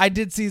countries. I've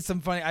been seeing some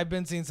funny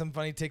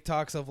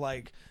TikToks of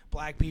like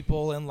black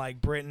people in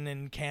like Britain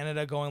and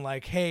Canada going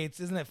like, "Hey,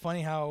 isn't it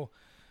funny how?"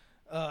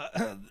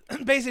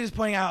 Basically just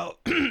pointing out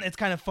it's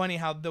kind of funny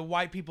how the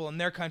white people in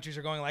their countries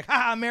are going like,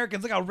 ha,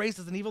 Americans, look how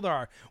racist and evil they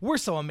are. We're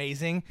so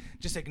amazing.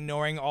 Just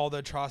ignoring all the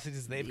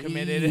atrocities they've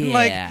committed. And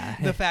like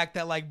the fact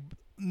that like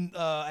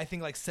I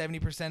think like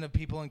 70% of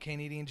people in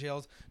Canadian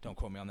jails, don't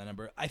quote me on that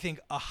number, I think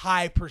a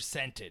high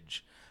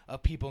percentage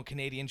of people in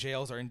Canadian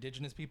jails are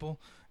indigenous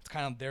people. It's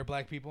kind of their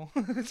black people.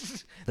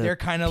 They're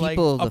kind of like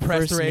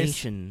oppressed First race.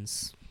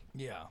 Nations.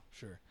 Yeah,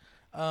 sure.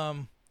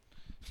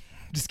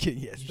 Just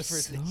kidding. Yes, You're the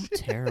First so Nations.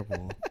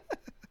 terrible.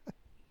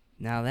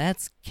 Now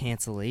that's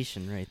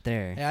cancellation right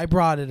there. Yeah, I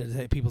brought it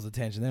to people's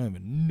attention. They don't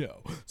even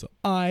know. So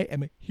I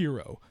am a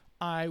hero.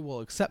 I will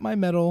accept my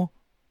medal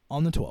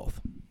on the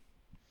 12th.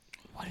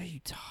 What are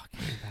you talking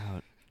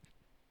about?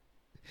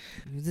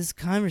 This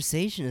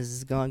conversation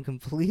has gone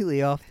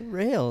completely off the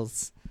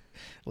rails.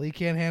 Lee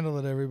can't handle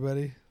it,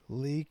 everybody.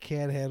 Lee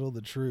can't handle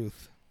the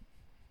truth.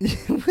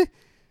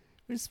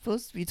 We're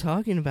supposed to be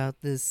talking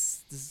about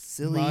this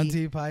silly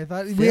Monty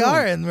Python. film. We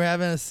are, and we're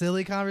having a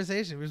silly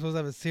conversation. We're supposed to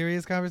have a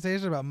serious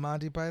conversation about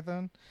Monty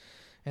Python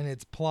and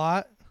its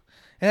plot.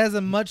 It has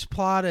as much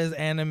plot as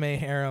anime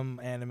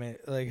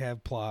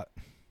have plot.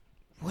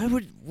 What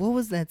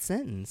was that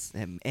sentence?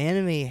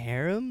 Anime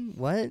harem?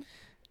 What?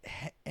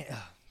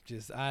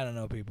 Just I don't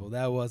know, people.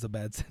 That was a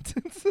bad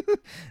sentence.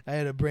 I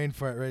had a brain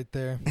fart right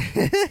there.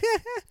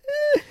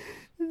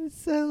 It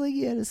sounded like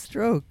you had a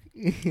stroke.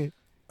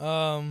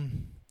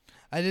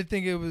 I did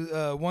think it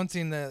was one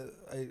scene that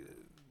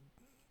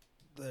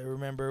I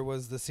remember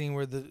was the scene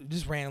where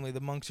just randomly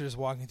the monks are just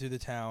walking through the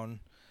town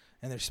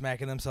and they're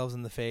smacking themselves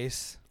in the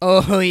face.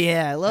 Oh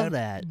yeah, I love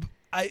that.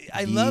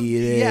 I love but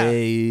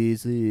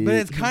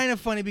it's kind of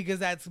funny because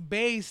that's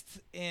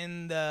based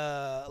in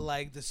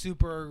the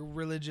super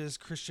religious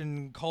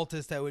Christian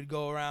cultists that would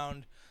go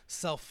around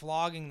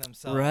self-flogging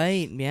themselves.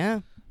 Right,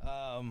 yeah.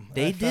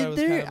 They did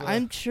their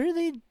I'm sure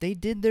they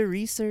did their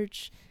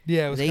research.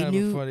 Yeah, it was kind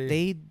of funny.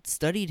 They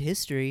studied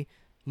history.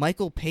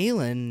 Michael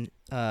Palin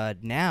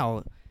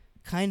now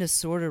kind of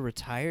sort of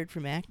retired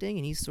from acting,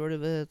 and he's sort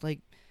of a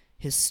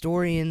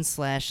historian /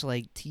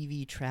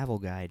 TV travel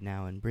guide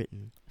now in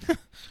Britain.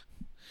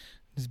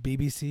 Just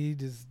BBC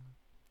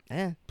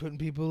putting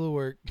people to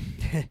work.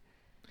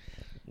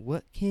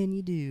 What can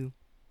you do?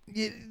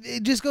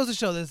 It just goes to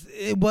show this.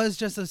 It was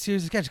just a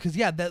series of sketches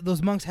because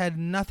those monks had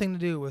nothing to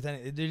do with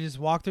anything. They just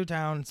walked through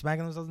town,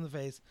 smacking themselves in the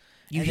face.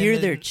 You hear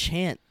their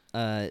chant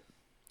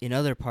in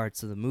other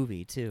parts of the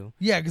movie too.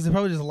 Yeah, because they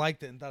probably just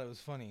liked it and thought it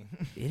was funny.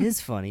 It is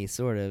funny,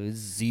 sort of.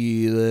 See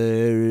you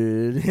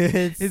later.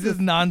 It's just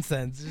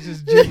nonsense. It's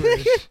just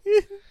gibberish.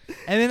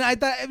 And then I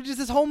thought it was just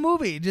this whole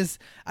movie.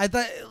 I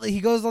thought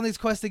he goes on these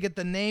quests to get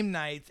the name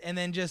knights, and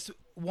then just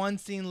one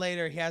scene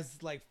later, he has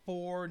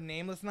 4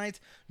 nameless knights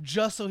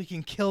just so he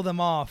can kill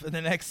them off in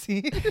the next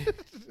scene.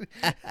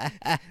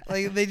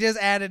 They just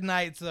added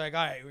knights. So all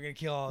right, we're gonna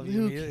kill all of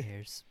you. Who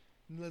cares?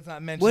 Let's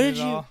not mention it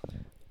at all.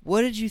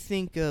 What did you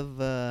think of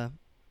the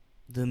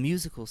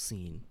musical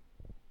scene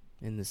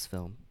in this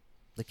film?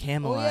 The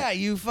Camelot. Oh yeah,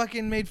 you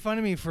fucking made fun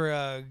of me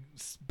for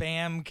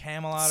spam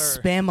Camelot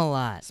or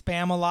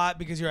Spam-a-lot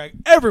because you're like,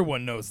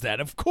 everyone knows that.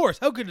 Of course.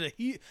 How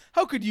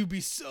could you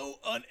be so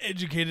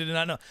uneducated and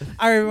not know?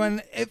 All right,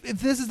 everyone, if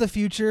this is the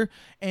future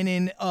and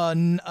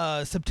in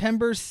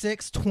September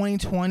 6,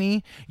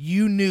 2020,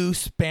 you knew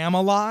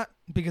Spam-a-lot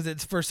because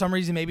it's for some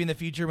reason maybe in the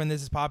future when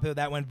this is popular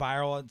that went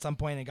viral at some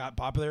point and got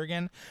popular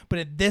again. But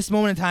at this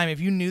moment in time, if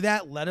you knew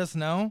that, let us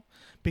know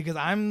because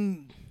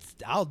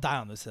I'll die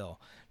on this hill.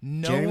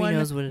 No Jeremy one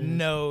knows what it is.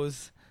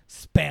 knows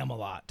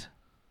Spam-a-lot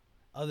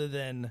other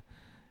than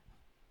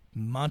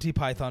Monty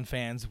Python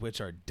fans,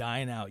 which are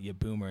dying out, you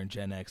boomer and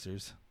Gen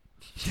Xers.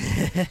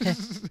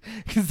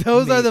 Because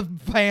those are the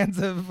fans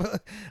of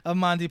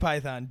Monty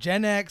Python.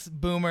 Gen X,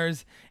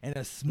 boomers, and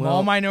a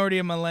small minority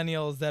of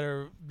millennials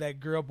that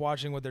grew up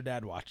watching what their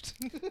dad watched.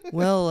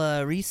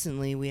 Well,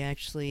 recently we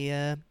actually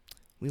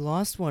we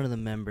lost one of the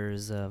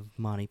members of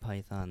Monty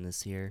Python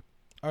this year.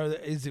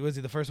 Was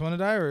he the first one to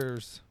die, or?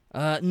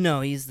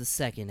 No, he's the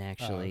second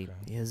actually. Oh,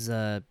 okay. His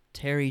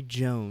Terry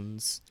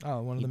Jones.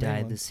 Oh, one of he the main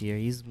died ones. this year.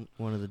 He's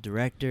one of the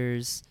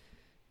directors.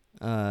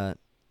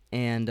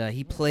 And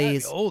he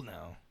plays. He's old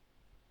now.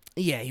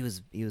 Yeah, he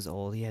was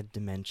old. He had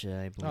dementia,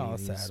 I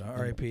believe. Oh, sad.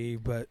 R.I.P.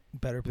 But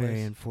better place.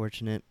 Very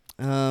unfortunate.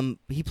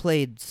 He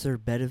played Sir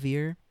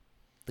Bedivere,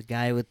 the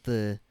guy with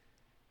the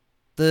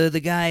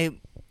guy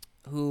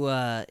who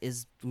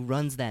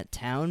runs that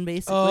town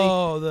basically.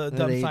 Oh, the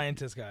dumb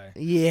scientist guy.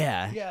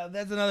 Yeah. Yeah,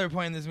 that's another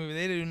point in this movie.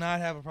 They do not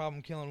have a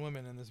problem killing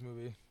women in this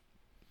movie.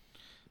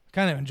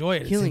 Kind of enjoy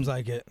it. It seems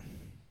like it.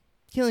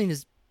 Killing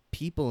just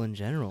people in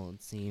general.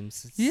 It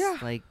seems.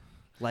 It's like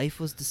life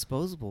was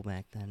disposable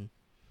back then.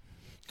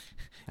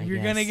 If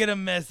you're going to get a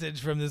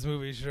message from this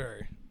movie,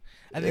 sure.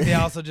 I think they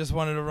also just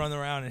wanted to run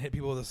around and hit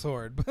people with a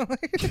sword.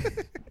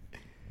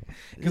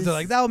 Because they're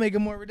like, that'll make it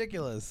more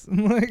ridiculous.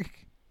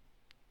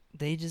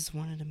 They just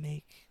wanted to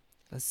make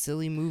a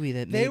silly movie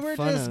that they made were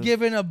fun just of.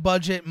 given a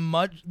budget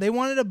much. They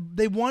wanted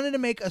to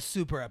make a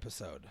super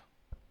episode.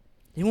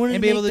 They wanted to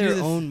be make able to do their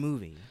this. own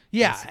movie.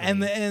 Yeah,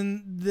 basically.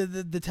 and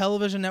the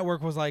television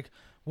network was like,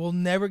 we'll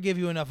never give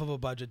you enough of a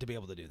budget to be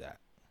able to do that.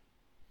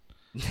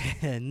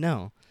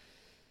 No.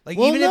 Like,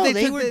 Well, even no, if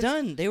they were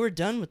done. They were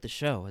done with the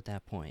show at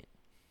that point.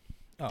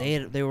 Oh.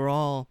 They were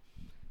all.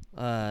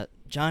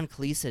 John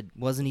Cleese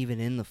wasn't even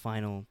in the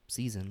final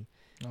season.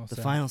 Oh, The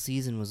sad. final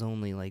season was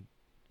only like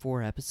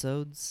 4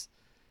 episodes.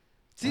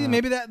 See,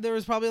 maybe that there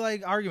was probably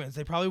like arguments.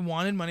 They probably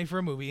wanted money for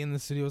a movie, and the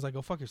studio was like,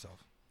 "Go fuck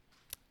yourself."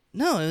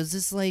 No, it was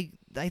just like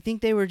I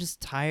think they were just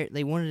tired.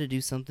 They wanted to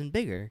do something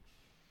bigger,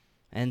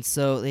 and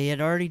so they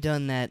had already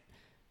done that.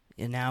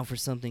 And now for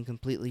something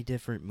completely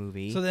different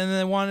movie. So then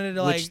they wanted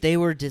to which they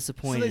were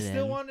disappointed in. So they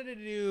still wanted to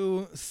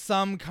do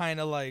some kind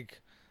of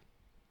like.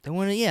 They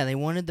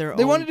wanted their own.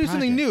 They wanted to do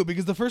something project. new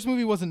because the first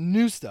movie wasn't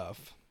new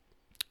stuff.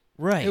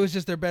 Right. It was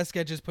just their best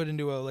sketches put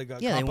into a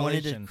compilation. They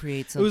wanted to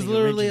create It something. was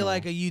literally original.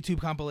 like a YouTube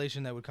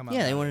compilation that would come out.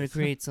 Yeah, they wanted to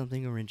create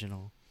something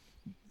original.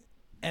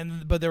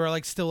 But they were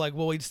like still like,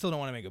 well, we still don't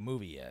want to make a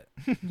movie yet.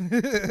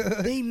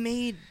 They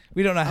made.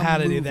 We don't know how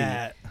to do movie.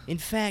 that. In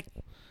fact,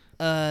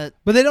 but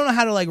they don't know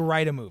how to like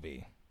write a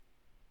movie.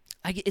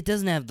 it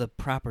doesn't have the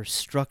proper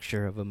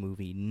structure of a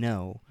movie.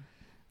 No.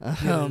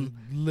 There's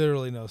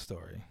literally no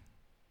story.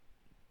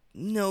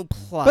 No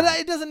plot. But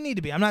it doesn't need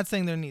to be. I'm not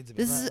saying there needs to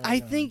be. This is.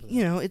 I think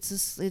it's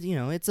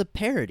it's a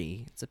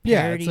parody. It's a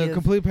Yeah, parody. it's a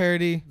complete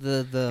parody.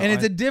 And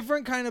it's a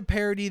different kind of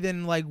parody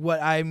than like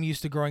what I'm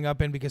used to growing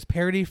up in, because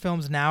parody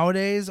films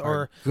nowadays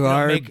are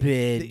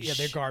garbage.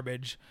 They're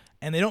garbage,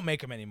 and they don't make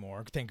them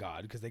anymore. Thank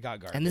God, because they got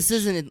garbage. And this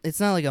isn't. It's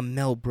not like a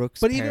Mel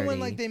Brooks. But parody. even when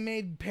like they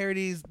made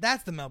parodies,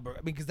 that's the Mel Brooks,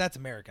 because that's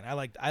American. I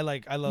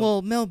love.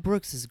 Well, Mel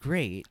Brooks is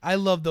great. I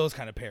love those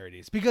kind of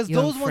parodies because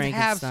Young those ones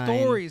have Frankenstein.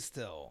 stories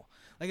still.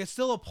 Like it's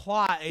still a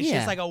plot. It's Yeah.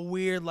 just like a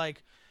weird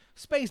like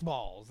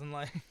Spaceballs and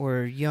like.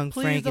 Or Young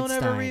Please Frankenstein.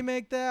 don't ever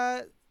remake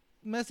that.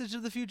 Message to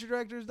the future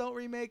directors: don't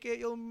remake it.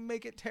 You'll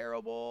make it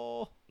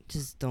terrible.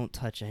 Just don't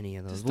touch any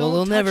of those. Just Well,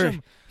 don't they'll touch never.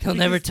 'em, They'll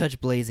never because- touch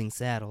Blazing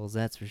Saddles.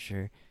 That's for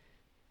sure.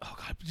 Oh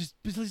God! Just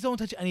please don't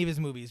touch any of his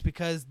movies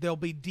because they'll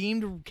be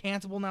deemed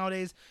cancelable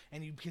nowadays,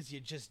 and because you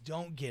just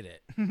don't get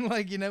it.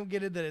 Like you don't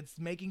get it that it's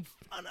making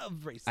fun of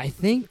racism. I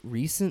think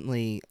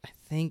recently,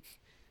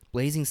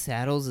 Blazing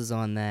Saddles is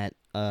on that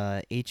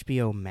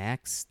HBO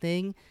Max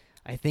thing.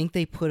 I think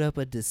they put up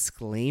a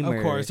disclaimer.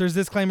 Of course, there's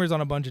disclaimers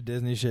on a bunch of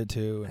Disney shit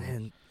too,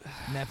 and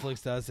And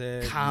Netflix does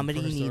it. comedy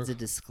and needs a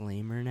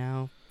disclaimer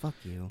now. Fuck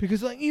you.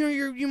 because like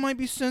you might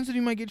be sensitive,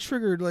 you might get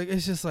triggered. Like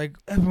it's just like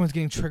everyone's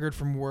getting triggered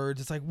from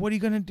words. It's like, what are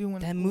you gonna do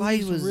when That movie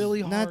life's was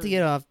really hard? not to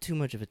get off too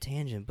much of a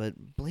tangent,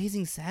 but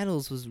Blazing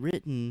Saddles was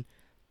written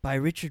by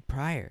Richard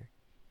Pryor.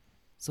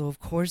 So of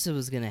course it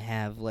was gonna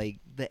have like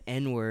the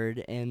N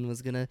word and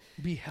was gonna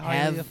be highly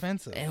have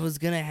offensive. and was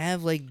gonna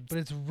have like But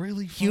it's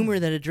really humor funny.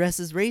 that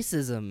addresses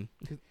racism.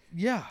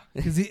 Yeah,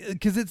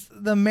 because it's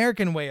the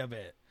American way of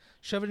it.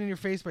 Shove it in your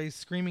face by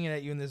screaming it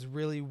at you in this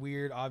really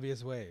weird,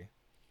 obvious way.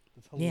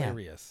 It's Yeah.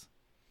 hilarious.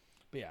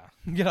 But yeah,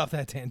 get off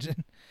that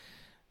tangent.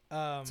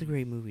 It's a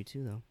great movie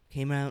too, though.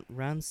 Came out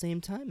around the same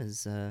time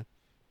as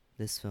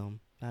this film,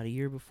 about a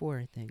year before,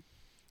 I think.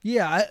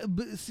 Yeah,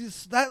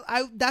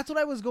 that's what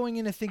I was going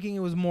into thinking it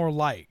was more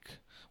like,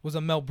 was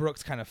a Mel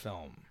Brooks kind of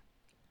film.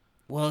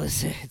 Well,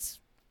 it's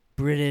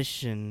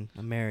British and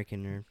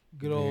American are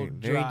Good old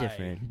very dry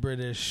different.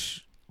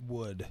 British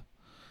wood.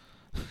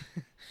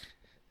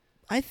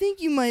 I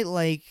think you might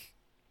like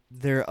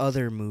their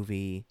other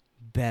movie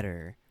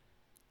better,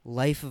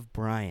 Life of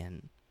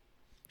Brian.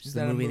 Which Is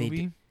the that a movie movie? they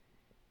did.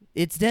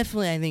 It's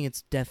definitely. I think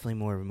it's definitely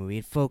more of a movie.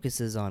 It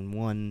focuses on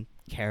one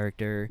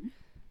character.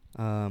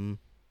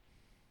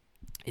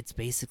 It's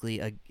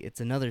basically it's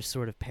another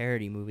sort of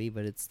parody movie,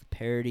 but it's the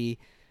parody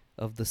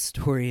of the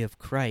story of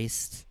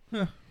Christ.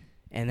 Huh.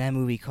 And that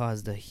movie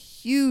caused a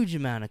huge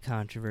amount of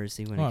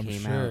controversy when it I'm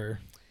came sure.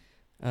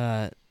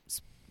 out.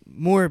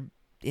 More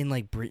in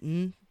like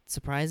Britain,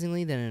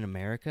 surprisingly, than in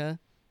America.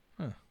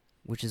 Huh.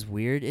 Which is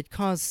weird. It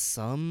caused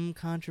some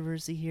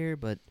controversy here,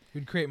 but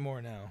We'd create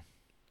more now.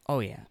 oh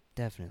yeah,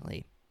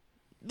 definitely.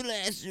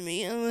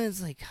 Blasphemy.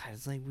 It's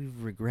like we've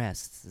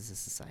regressed as a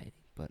society,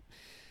 but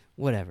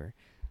whatever.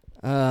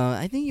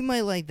 I think you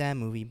might like that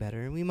movie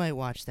better. We might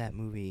watch that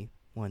movie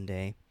one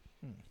day.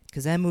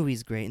 Because that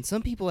movie's great. And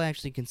some people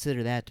actually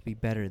consider that to be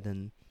better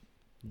than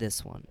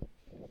this one.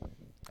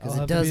 Because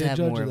it does have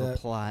more of a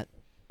plot.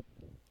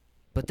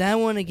 But that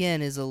one,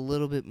 again, is a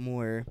little bit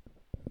more,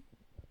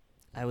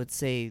 I would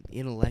say,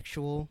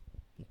 intellectual.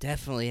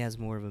 Definitely has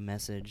more of a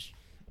message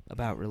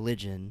about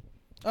religion.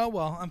 Oh,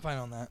 well, I'm fine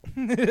on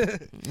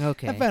that.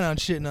 Okay. I'm fine on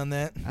shitting on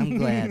that. I'm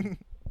glad.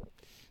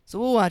 So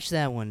we'll watch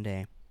that one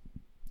day.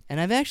 And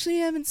I've actually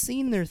haven't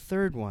seen their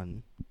third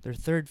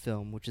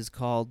film, which is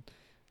called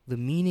The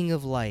Meaning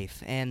of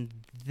Life. And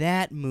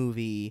that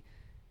movie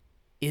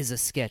is a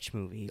sketch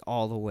movie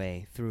all the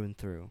way through and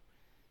through.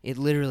 It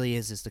literally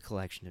is just a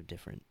collection of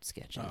different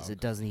sketches. Oh, okay. It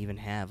doesn't even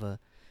have a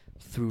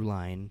through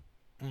line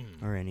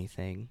or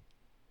anything.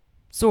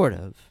 Sort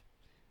of.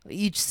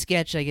 Each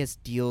sketch, I guess,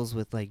 deals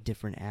with like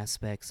different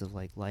aspects of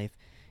like life.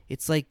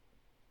 It's like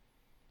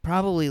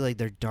probably like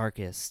their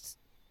darkest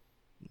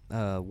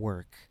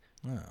work.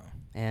 Oh.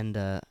 And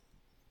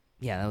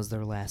yeah, that was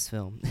their last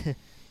film.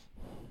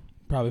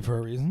 Probably for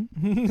a reason.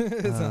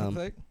 It sounds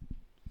like.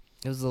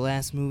 It was the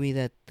last movie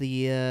that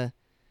the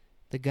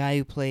guy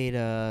who played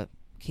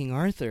King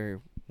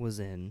Arthur was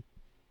in,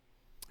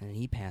 and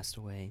he passed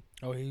away.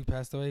 Oh, he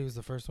passed away? He was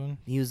the first one?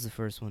 He was the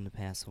first one to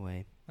pass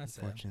away, That's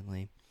sad.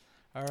 unfortunately.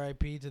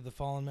 R.I.P. to the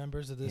fallen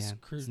members of this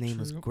crew. His name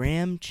was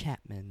Graham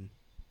Chapman.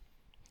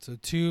 So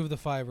 2 of the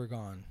 5 are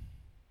gone.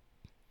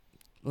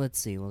 Let's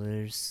see. Well,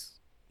 there's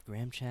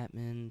Graham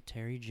Chapman,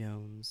 Terry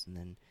Jones, and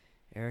then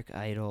Eric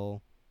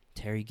Idle,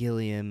 Terry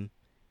Gilliam,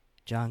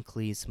 John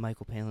Cleese,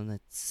 Michael Palin.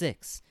 That's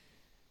 6.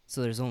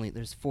 So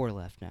there's 4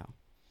 left now.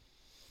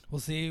 We'll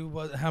see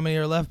how many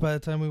are left by the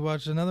time we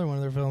watch another one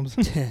of their films.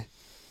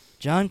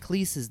 John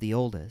Cleese is the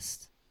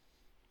oldest.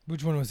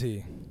 Which one was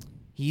he?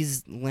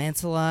 He's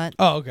Lancelot.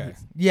 Oh, okay.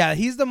 Yeah,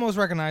 he's the most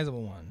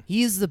recognizable one.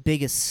 He's the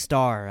biggest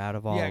star out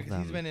of all Yeah, of them.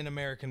 because he's been in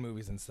American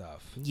movies and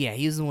stuff. Yeah,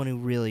 he's the one who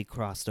really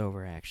crossed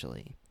over,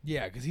 actually.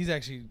 Yeah, because he's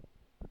actually...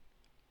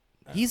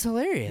 He's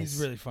hilarious.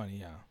 He's really funny,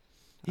 yeah.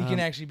 He can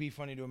actually be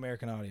funny to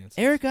American audiences.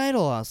 Eric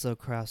Idle also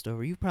crossed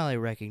over. You probably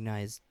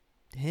recognized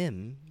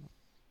him.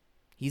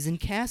 He's in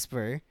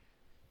Casper.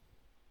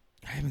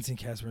 I haven't seen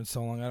Casper in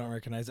so long. I don't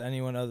recognize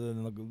anyone other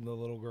than the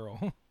little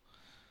girl.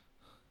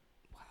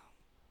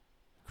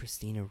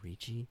 Christina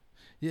Ricci.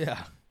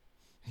 Yeah.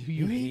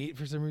 You Really? hate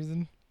for some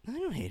reason? I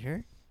don't hate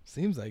her.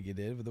 Seems like you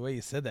did, but the way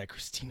you said that,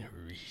 Christina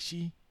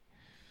Ricci.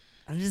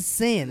 I'm just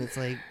saying, it's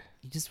like,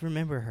 you just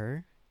remember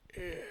her.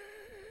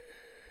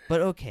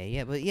 But okay,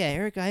 yeah,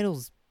 Eric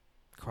Idle's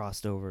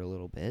crossed over a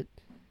little bit.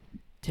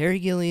 Terry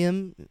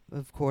Gilliam,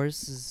 of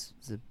course, is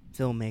a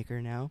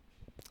filmmaker now.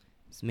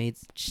 He's made...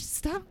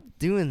 Stop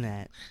doing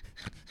that.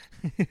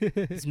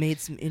 He's made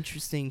some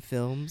interesting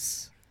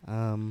films.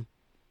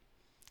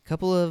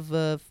 Couple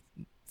of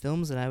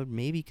films that I would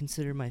maybe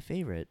consider my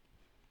favorites,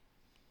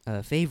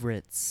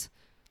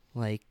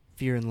 like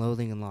Fear and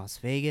Loathing in Las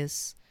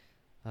Vegas.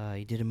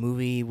 He did a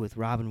movie with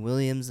Robin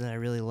Williams that I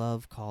really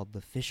love called The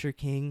Fisher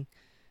King.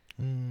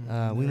 We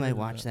might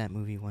watch that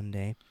movie one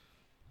day.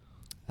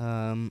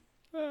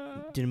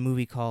 Did a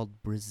movie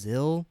called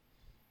Brazil,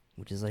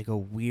 which is like a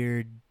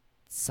weird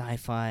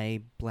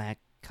sci-fi black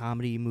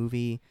comedy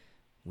movie,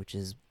 which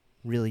is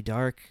really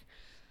dark.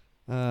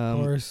 Of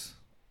course.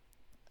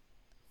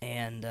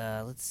 And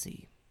let's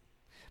see.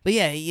 But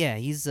yeah,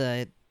 he's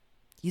a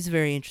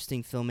very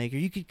interesting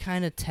filmmaker. You could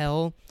kind of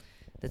tell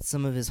that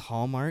some of his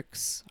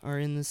hallmarks are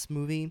in this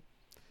movie.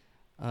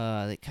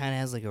 That kind of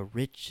has like a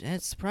rich,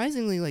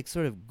 surprisingly like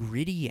sort of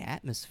gritty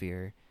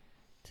atmosphere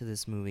to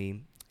this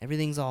movie.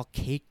 Everything's all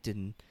caked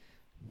in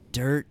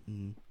dirt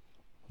and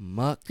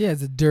muck. Yeah,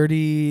 it's a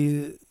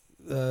dirty,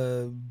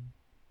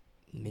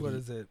 what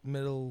is it?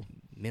 Middle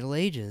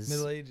Ages.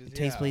 Middle Ages, It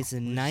takes place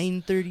in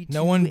 932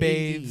 No one AD.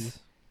 bathes.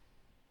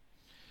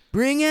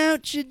 Bring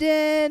out your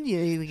dead.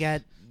 You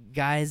got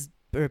guys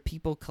or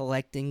people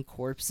collecting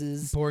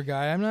corpses. Poor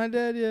guy, I'm not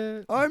dead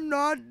yet. I'm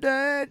not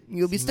dead.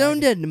 You'll be stone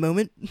dead in a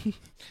moment.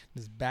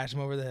 Just bash him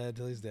over the head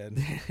till he's dead.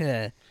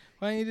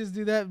 Why didn't you just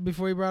do that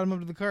before you brought him up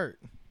to the cart?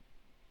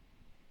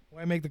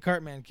 Why make the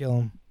cart man kill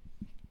him?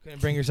 Couldn't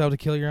bring yourself to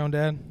kill your own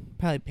dad?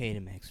 Probably paid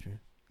him extra.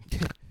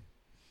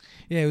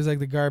 Yeah, he was like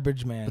the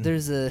garbage man. But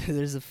there's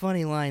a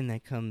funny line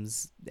that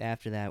comes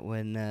after that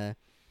when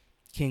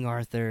King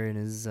Arthur and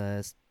his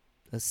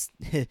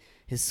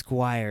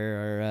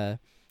squire are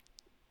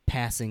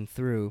passing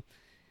through,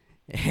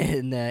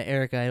 and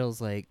Eric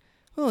Idle's like,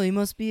 "Oh, he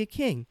must be a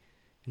king,"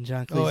 and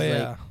John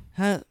Cleese's like,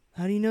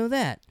 "How do you know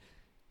that?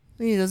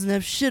 He doesn't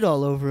have shit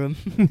all over him."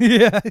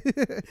 Yeah,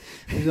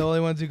 he's the only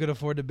ones who could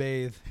afford to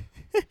bathe.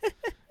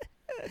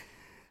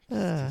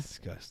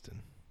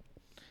 Disgusting.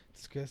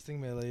 Disgusting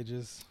Middle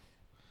Ages.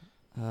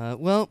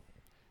 Well,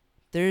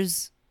 I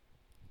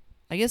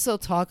guess I'll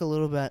talk a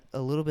little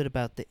bit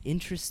about the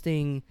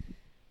interesting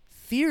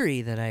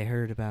theory that I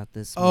heard about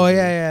this movie. Oh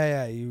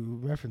yeah. You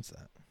referenced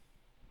that.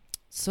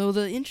 So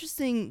the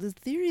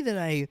theory that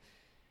I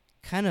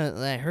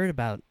heard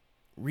about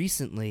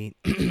recently,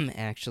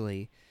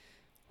 actually,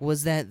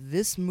 was that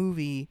this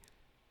movie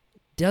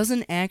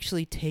doesn't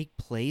actually take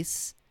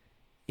place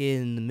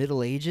in the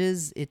Middle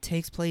Ages. It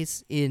takes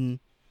place in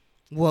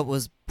what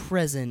was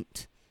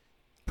present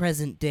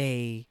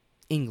day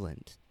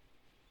England.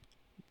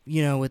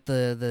 You know, with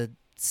the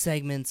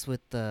segments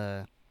with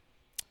the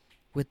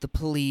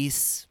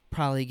police,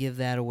 probably give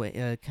that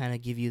away, kind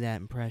of give you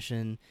that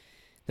impression.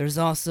 There's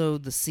also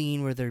the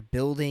scene where they're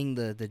building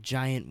the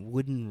giant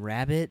wooden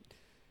rabbit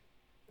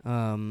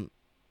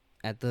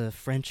at the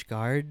French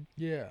Guard.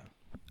 Yeah.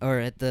 Or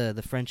at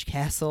the French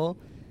castle.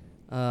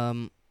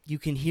 You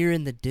can hear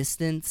in the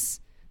distance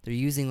they're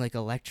using like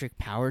electric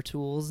power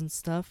tools and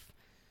stuff.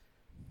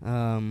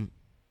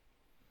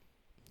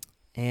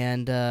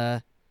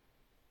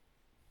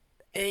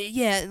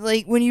 Yeah,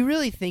 like when you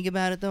really think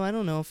about it though, I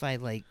don't know if I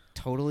like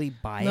totally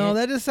buy it. No,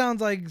 that just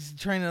sounds like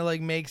trying to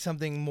like make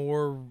something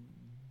more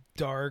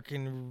dark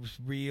and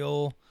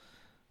real.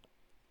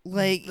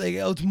 Like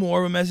it's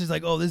more of a message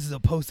like, oh, this is a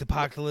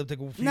post-apocalyptic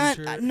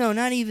future.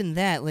 Not even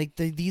that. Like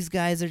these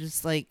guys are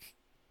just like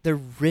they're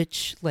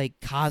rich like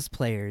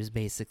cosplayers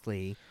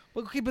basically.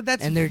 Okay, but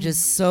that's and they're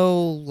just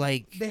so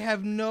like they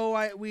have no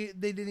they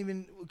didn't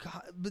even.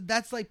 But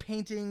that's like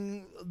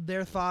painting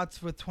their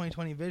thoughts with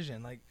 2020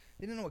 vision. Like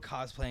they didn't know what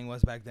cosplaying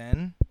was back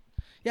then.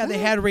 Yeah, they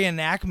had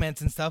reenactments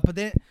and stuff, but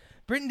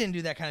Britain didn't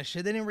do that kind of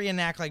shit. They didn't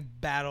reenact like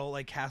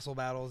castle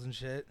battles and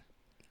shit.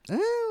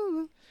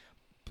 Oh.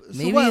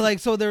 So what? Like,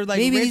 so they're like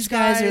maybe rich these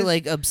guys are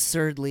like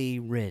absurdly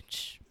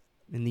rich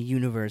in the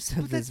universe of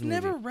but this that's movie.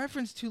 never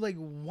referenced to like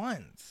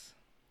once.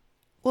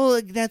 Well,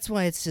 like, that's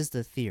why it's just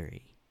a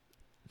theory.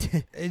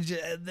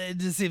 It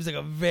just seems like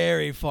a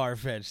very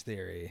far-fetched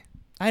theory.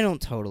 I don't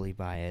totally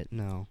buy it.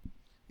 No,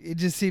 it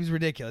just seems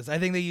ridiculous. I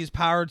think they use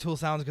power tool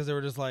sounds because they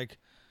were just like,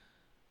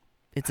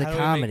 it's a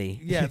comedy.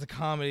 Yeah, it's a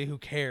comedy. Who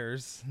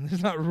cares?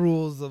 There's not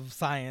rules of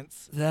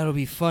science. That'll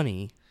be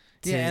funny.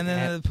 Yeah, and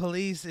then the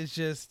police is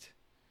just.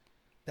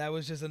 That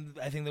was just,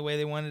 I think, the way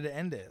they wanted to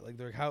end it. Like,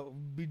 they're like, how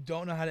we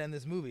don't know how to end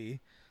this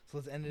movie, so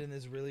let's end it in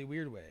this really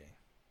weird way.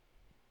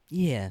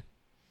 Yeah,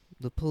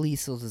 the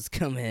police will just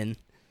come in.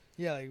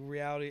 Yeah, like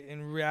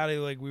in reality,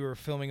 like we were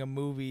filming a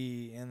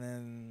movie and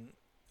then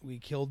we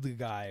killed the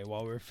guy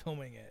while we were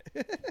filming it,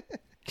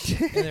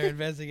 and they're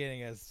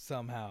investigating us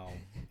somehow,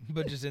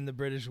 but just in the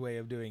British way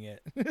of doing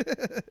it.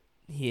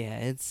 Yeah,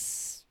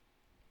 it's.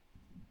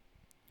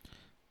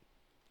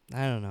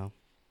 I don't know.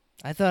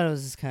 I thought it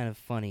was just kind of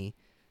funny.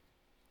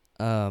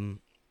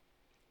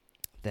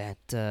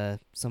 That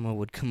someone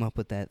would come up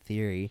with that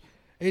theory.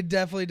 It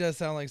definitely does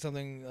sound like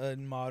something a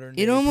modern.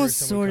 It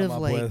almost person sort would of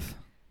come like. up with.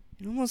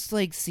 It almost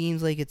like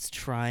seems like it's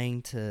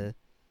trying to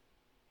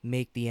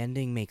make the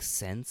ending make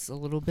sense a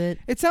little bit.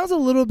 It sounds a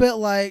little bit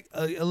like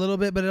a little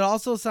bit, but it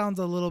also sounds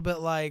a little bit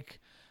like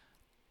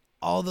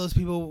all those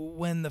people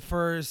when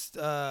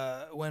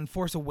when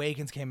Force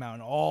Awakens came out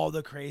and all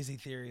the crazy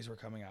theories were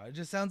coming out. It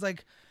just sounds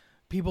like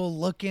people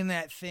looking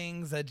at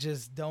things that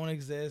just don't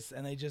exist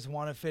and they just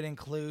want to fit in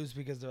clues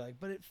because they're like,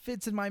 but it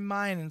fits in my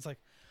mind, and it's like,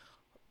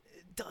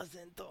 it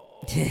doesn't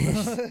though.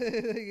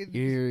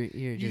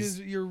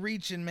 You're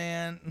reaching,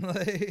 man.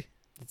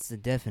 It's the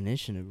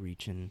definition of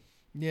reaching.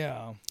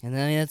 Yeah. And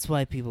then that's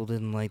why people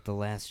didn't like The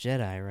Last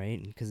Jedi,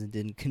 right? Because it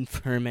didn't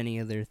confirm any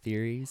of their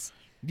theories.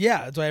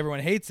 Yeah, that's why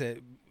everyone hates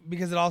it,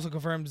 because it also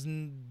confirms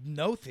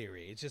no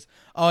theory. It's just,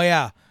 oh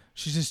yeah,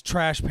 she's just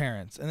trash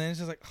parents, and then it's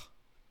just like.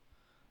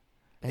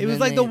 It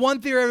was like the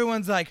one theory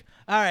everyone's like,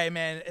 all right,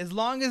 man, as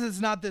long as it's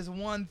not this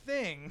one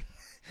thing,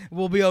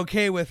 we'll be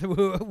okay with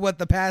what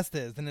the past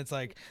is. And it's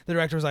like, the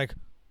director's like,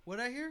 what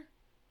I hear?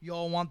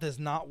 Y'all want this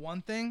not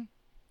one thing?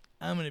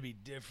 I'm going to be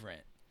different.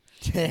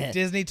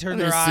 Disney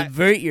turned their eye.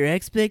 Subvert your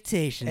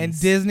expectations.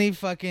 And Disney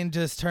fucking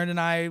just turned an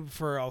eye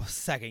for a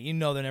second. You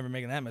know they're never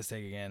making that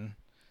mistake again.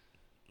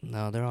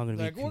 No, they're all going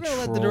to be like, we're going to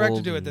let the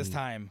director do it this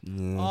time.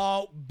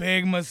 Oh,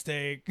 big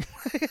mistake.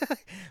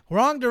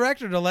 Wrong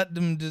director to let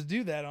them just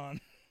do that on.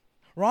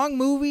 Wrong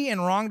movie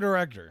and wrong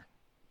director.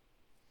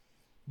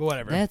 But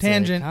whatever. That's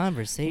Tangent. A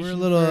conversation. We're a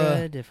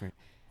little different.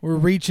 We're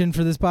reaching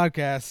for this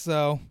podcast,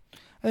 so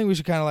I think we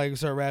should kind of like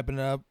start wrapping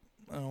it up.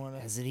 I don't want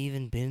to. Has it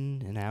even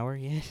been an hour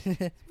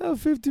yet? About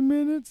 50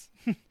 minutes.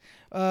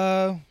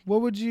 What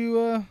would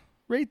you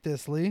rate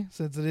this, Lee?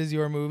 Since it is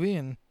your movie,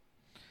 and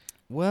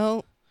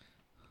well,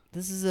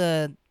 this is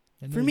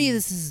for me.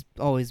 This has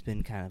always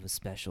been kind of a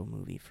special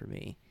movie for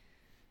me.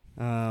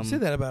 You say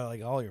that about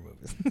like all your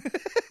movies.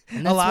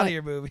 A lot of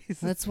your movies.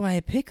 That's why I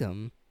pick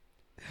them.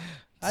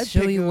 I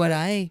show you what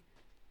I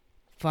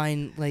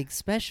find like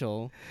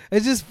special.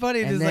 It's just funny.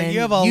 It's like you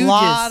have a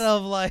lot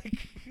of like.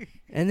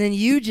 And then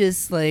you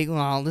just like,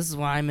 well, this is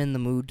what I'm in the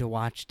mood to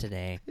watch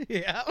today.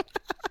 Yeah.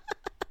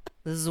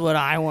 This is what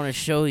I want to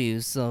show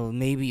you, so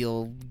maybe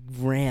you'll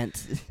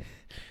rant.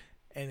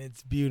 and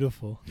it's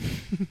beautiful.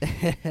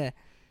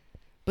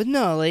 But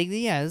no, like,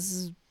 yeah,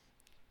 it's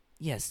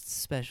a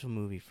special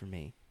movie for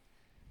me.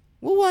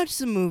 We'll watch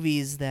some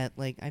movies that,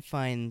 like, I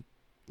find,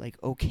 like,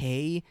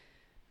 okay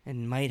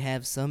and might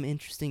have some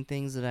interesting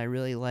things that I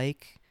really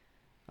like,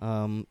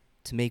 to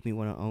make me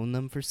want to own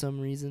them for some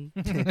reason.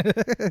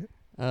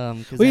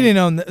 'Cause We didn't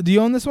own. Do you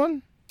own this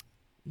one?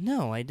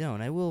 No, I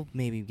don't. I will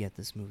maybe get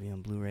this movie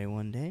on Blu-ray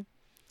one day.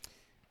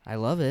 I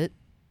love it.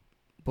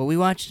 But we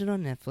watched it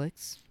on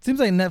Netflix. Seems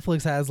like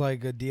Netflix has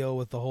like a deal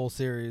with the whole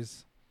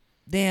series.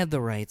 They have the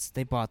rights.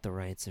 They bought the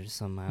rights or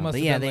somehow. Must But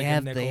have yeah, been they like a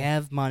have nickel. they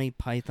have Monty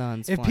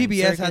Python's If Flying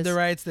PBS had the Circus.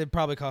 rights, they'd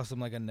probably cost them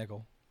like a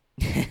nickel.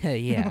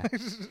 Yeah.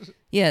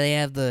 Yeah, they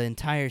have the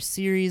entire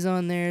series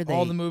on there.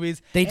 All the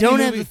movies. They Any don't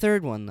have movie- the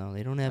third one though.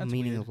 They don't have That's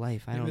Meaning weird. of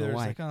Life. I Maybe don't know they're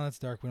why. just like, oh, that's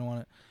dark. We don't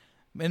want it.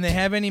 And they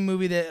have any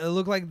movie that it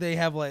looked like they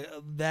have like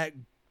that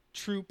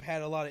troupe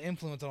had a lot of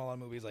influence on a lot of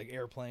movies like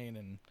Airplane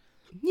and.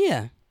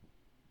 Yeah.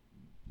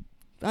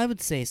 I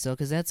would say so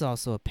because that's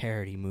also a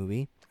parody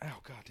movie. Oh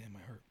goddamn, my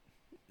heart.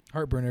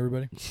 Heartburn,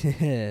 everybody.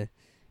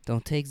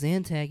 Don't take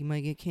Zantac, you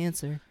might get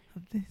cancer.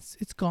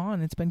 It's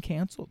gone. It's been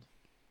canceled.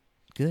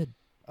 Good.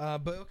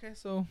 But okay,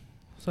 so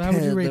how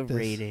would you rate the this?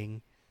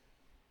 rating?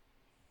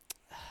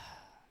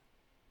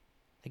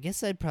 I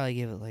guess I'd probably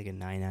give it like a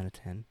 9 out of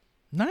 10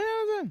 9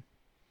 out of 10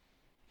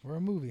 for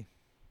a movie.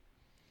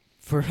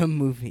 for a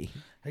movie.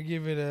 I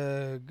give it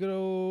a good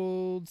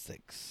old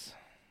 6.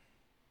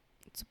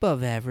 It's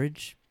above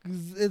average.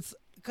 It's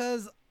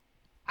because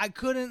I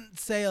couldn't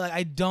say like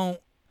I don't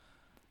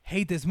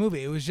hate this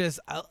movie. It was just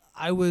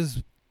I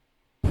was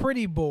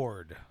pretty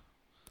bored.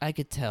 I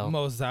could tell. I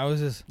was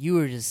just You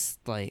were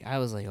just like, I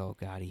was like, oh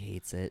god, he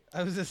hates it.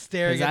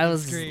 staring 'Cause at the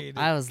was, screen.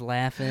 I was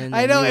laughing.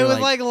 I and know you it were was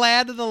like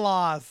Land of the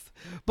Lost,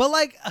 but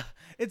like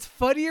it's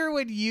funnier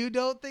when you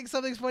don't think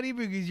something's funny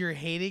because you're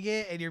hating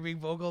it and you're being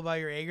vocal about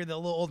your anger. The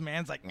little old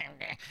man's like, "Nah,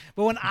 nah."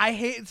 But when I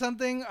hate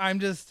something,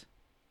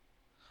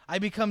 I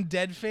become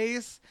dead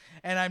face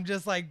and I'm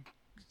just like,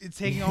 it's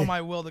taking all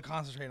my will to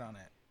concentrate on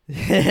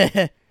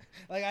it.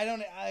 Like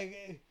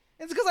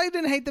it's because I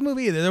didn't hate the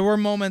movie either. There were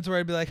moments where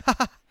I'd be like,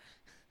 ha.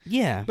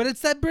 Yeah. But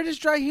it's that British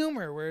dry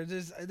humor where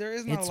there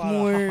is not It's a lot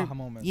more, of ha-ha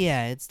moments.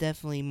 yeah, it's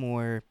definitely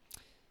more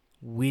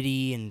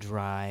witty and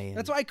dry. And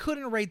That's why I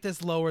couldn't rate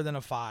this lower than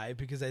a 5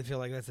 because I feel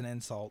like that's an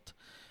insult.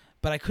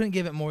 But I couldn't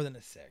give it more than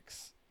a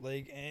 6.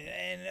 Like,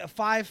 and a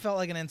 5 felt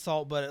like an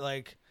insult, but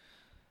like,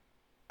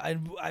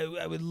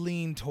 I would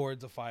lean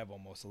towards a 5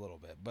 almost a little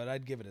bit. But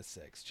I'd give it a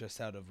 6 just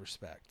out of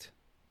respect.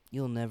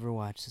 You'll never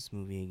watch this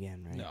movie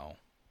again, right? No,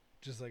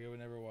 just like I would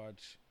never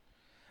watch.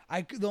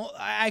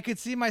 I could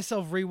see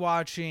myself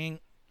rewatching,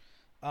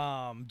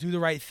 Do the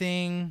Right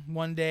Thing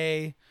one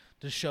day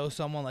to show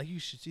someone like you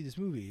should see this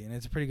movie, and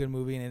it's a pretty good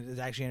movie, and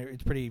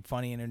it's pretty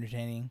funny and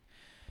entertaining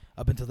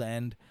up until the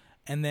end.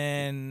 And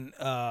then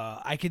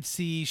I could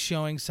see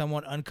showing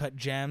someone Uncut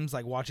Gems,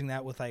 like watching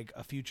that with like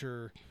a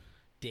future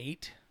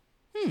date.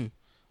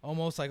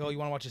 Almost like, oh, you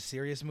want to watch a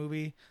serious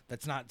movie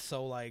that's not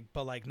so like,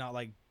 but like not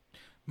like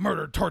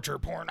murder, torture,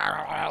 porn,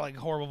 like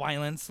horrible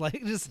violence,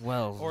 like just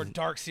or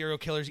dark serial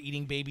killers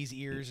eating babies'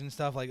 ears and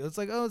stuff. Like it's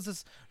like, oh, it's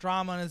this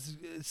drama and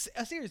it's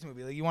a serious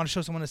movie. Like you want to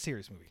show someone a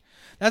serious movie.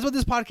 That's what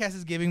this podcast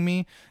is giving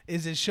me.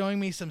 Is it showing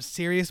me some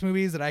serious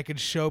movies that I could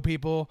show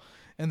people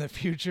in the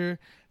future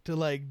to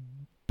like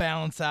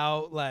balance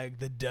out like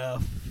the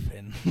Duff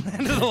and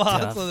the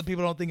lot, so that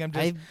people don't think I'm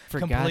just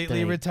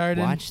completely retarded.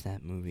 Watch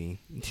that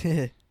movie.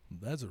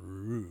 That's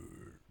rude.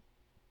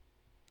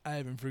 I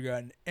haven't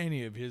forgotten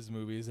any of his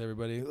movies,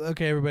 everybody.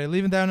 Okay, everybody,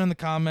 leave it down in the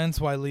comments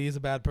why Lee is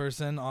a bad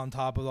person on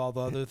top of all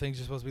the other things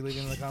you're supposed to be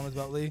leaving in the comments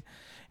about Lee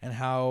and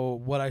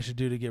what I should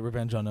do to get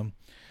revenge on him.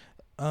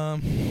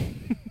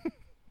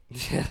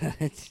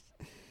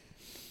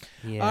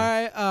 Yeah. All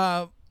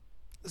right.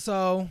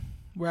 So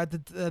we're at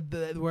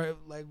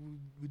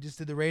we just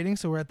did the rating,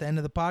 so we're at the end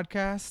of the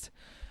podcast.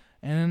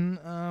 And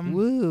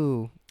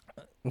Woo.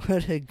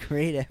 What a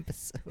great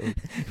episode.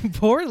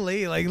 Poor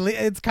Lee. Like Lee,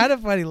 it's kind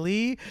of funny.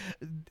 Lee,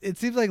 it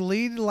seems like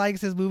Lee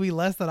likes his movie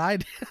less than I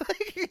do.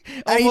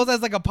 Almost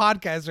as like a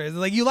podcaster. It's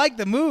like you like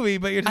the movie,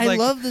 but you're just I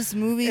love this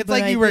movie, it's but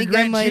like I you think I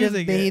regret might have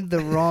choosing made it. the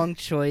wrong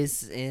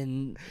choice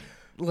in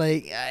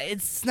like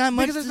it's not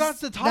much Because there's not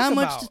to talk not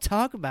about. much to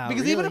talk about.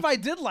 because really. even if I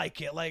did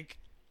like it, like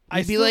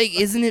I'd be like,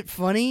 isn't it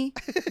funny?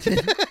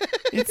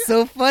 It's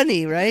so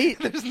funny, right?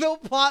 there's no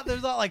plot.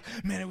 There's not like,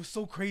 man, it was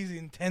so crazy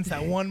intense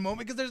that one moment.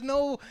 Because there's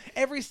no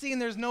every scene.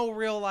 There's no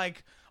real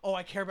like, oh,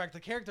 I care about the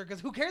character. Because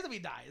who cares if he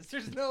dies?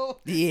 There's no.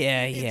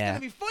 Yeah, It's yeah. gonna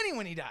be funny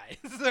when he dies,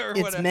 or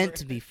It's whatever. meant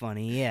to be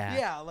funny, yeah.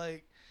 Yeah,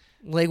 like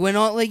when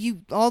all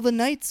the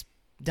knights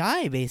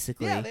die,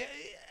 basically. yeah,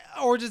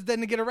 or just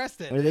then to get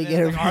arrested. Or they And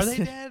get it's like, are they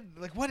arrested. dead?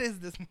 Like, what is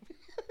this movie?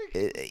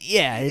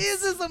 Yeah,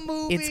 Is this a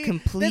movie? it's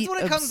complete That's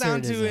what it comes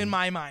down to absurdism. in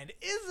my mind.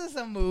 Is this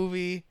a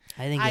movie?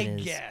 I think I it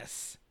is.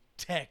 guess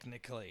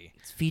technically,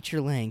 It's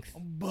feature length,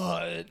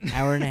 but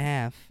hour and a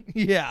half.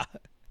 yeah.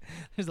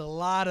 There's a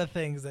lot of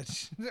things that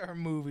there are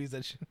movies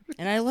that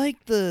And I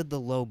like the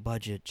low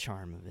budget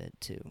charm of it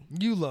too.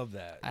 you love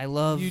that. I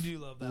love You do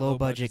love that low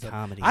budget stuff.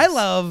 comedies. I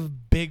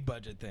love big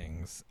budget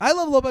things. I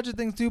love low budget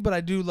things too, but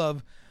I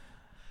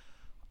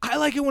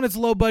like it when it's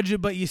low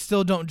budget, but you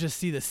still don't just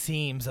see the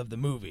seams of the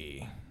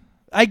movie.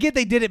 I get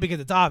they did it because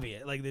it's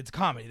obvious, like it's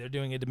comedy. They're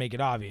doing it to make it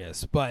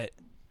obvious, but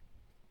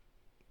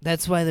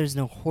That's why there's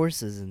no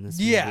horses in this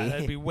movie. yeah,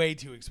 that'd be way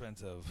too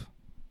expensive.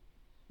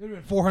 It would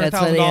have been That's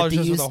why they have $400,000 to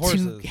just use with the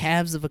horses. 2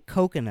 halves of a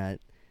coconut.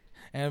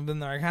 And then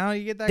they're like, how do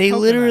you get that? They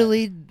coconut?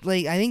 literally,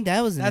 like, I think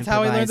that was an That's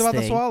how he learns improvised about the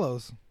thing.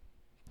 swallows.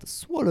 The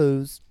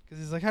swallows. Because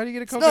he's like, how do you get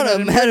a It's coconut? not a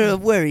in matter Britain?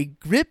 of where he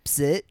grips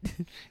it.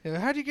 Yeah,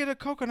 how do you get a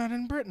coconut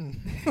in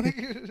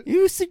Britain?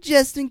 You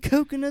suggesting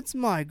coconuts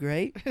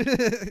migrate?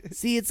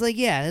 See, it's like,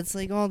 yeah, it's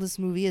like all this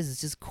movie is.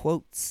 It's just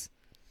quotes.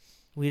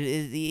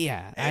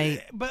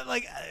 But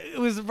like, it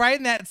was right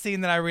in that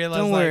scene that I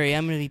realized. Don't like, worry,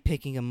 I'm gonna be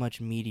picking a much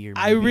meatier movie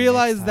I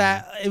realized next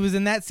that time. it was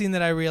in that scene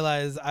that I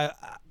realized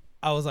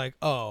I was like,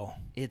 oh,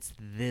 It's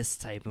this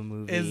type of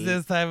movie. is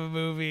this type of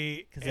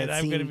movie? Because And that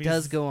I'm gonna scene be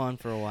does go on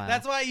for a while.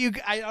 That's why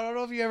I don't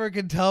know if you ever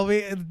could tell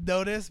me and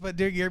notice, but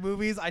during your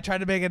movies, I try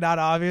to make it not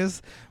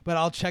obvious, but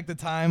I'll check the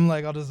time.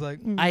 Like I'll just like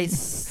I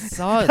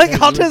saw it. like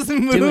that I'll you were just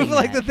move doing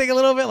like that. the thing a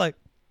little bit like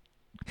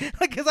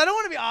because I don't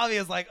want to be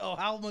obvious like, oh,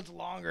 how much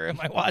longer am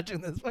I watching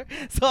this for?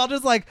 So I'll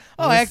just like,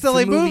 oh, I What's the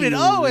accidentally moved movie it. you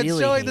Oh, it's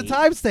really showing the hate?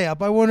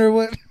 timestamp. I wonder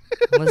what.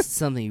 What's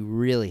something you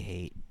really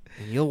hate?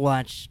 And you'll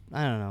watch.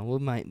 I don't know. We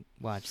might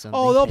watch something.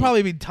 Oh, there'll hate.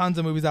 probably be tons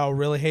of movies that I'll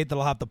really hate that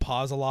I'll have to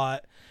pause a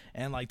lot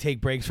and like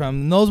take breaks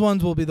from. And those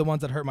ones will be the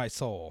ones that hurt my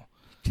soul.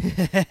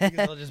 Because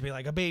it'll just be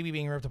like a baby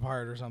being ripped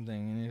apart or something,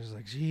 and you're just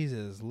like,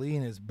 Jesus, Lee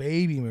and his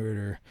baby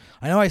murder.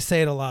 I know I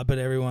say it a lot, but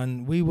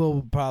everyone, we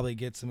will probably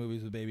get some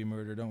movies with baby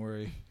murder. Don't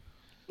worry.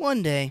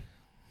 One day.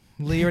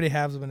 Lee already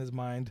has them in his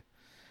mind.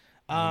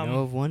 I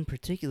know of one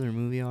particular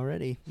movie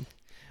already.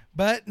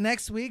 But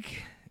next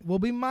week will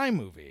be my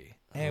movie,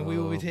 and we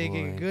will be Oh,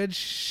 taking a boy. good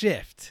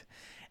shift.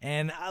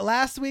 And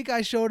last week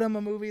I showed him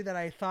a movie that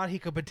I thought he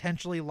could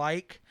potentially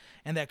like,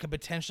 and that could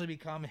potentially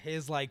become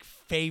his like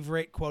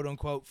favorite, quote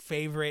unquote,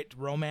 favorite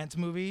romance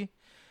movie.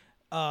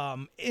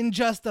 In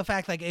just the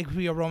fact like it could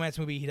be a romance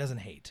movie he doesn't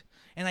hate.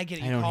 And I get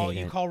it. I don't hate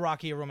You it. call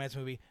Rocky a romance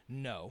movie?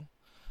 No.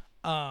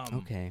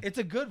 Okay. It's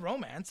a good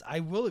romance. I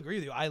will agree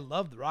with you. I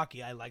love the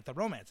Rocky. I like the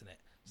romance in it.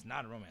 It's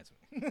not a romance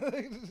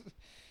movie.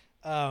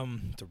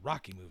 It's a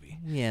Rocky movie.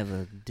 We have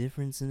a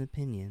difference in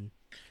opinion.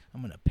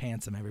 I'm gonna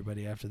pants him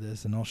everybody after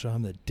this, and I'll show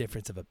him the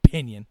difference of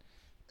opinion.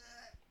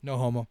 No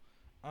homo.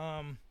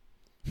 All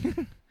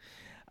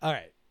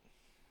right.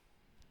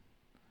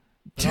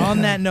 But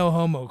on that no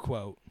homo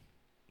quote,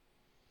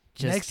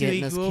 Just next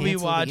getting week us we'll be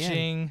canceled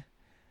watching again.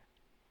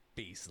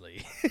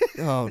 Beastly,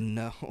 Oh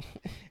no!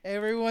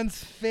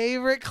 everyone's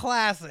favorite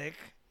classic,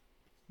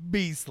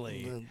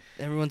 Beastly.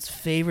 Everyone's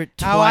favorite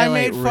How I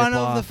Twilight made fun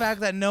of ripoff. the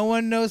fact that no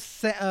one knows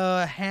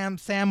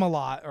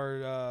Sam-a-Lot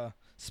or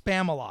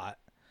Spam-a-Lot.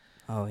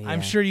 Oh yeah.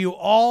 I'm sure you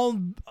all,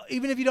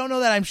 even if you don't know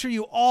that, I'm sure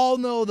you all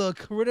know the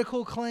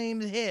critical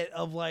acclaimed hit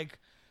of like,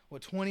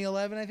 what,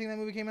 2011 I think that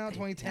movie came out?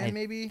 2010 I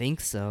maybe? think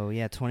so.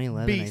 Yeah,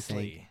 2011.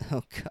 Beastly. I think.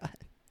 Oh god.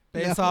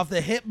 Based No. off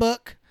the hit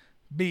book,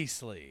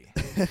 Beastly.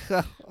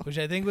 Which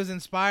I think was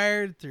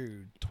inspired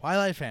through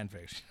Twilight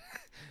fanfiction.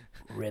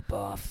 Rip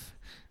off.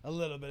 A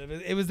little bit of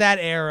it. It was that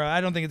era. I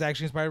don't think it's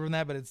actually inspired from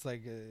that, but it's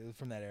like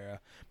from that era.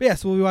 But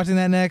yes, we'll be watching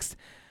that next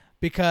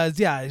because,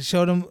 yeah, I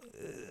showed him,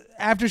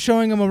 after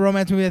showing him a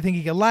romance movie I think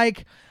he could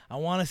like, I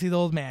want to see the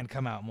old man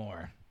come out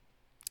more.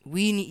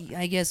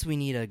 I guess we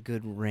need a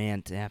good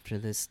rant after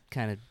this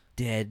kind of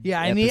dead.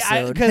 Yeah,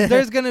 episode. because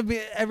there's gonna be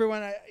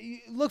everyone.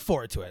 Look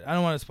forward to it. I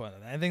don't want to spoil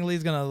it. I think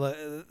Lee's gonna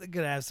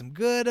have some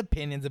good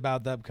opinions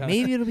about the upcoming.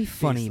 Maybe it'll be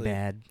funny Beastly.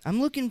 bad. I'm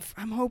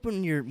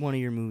hoping one of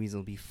your movies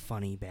will be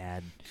funny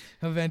bad.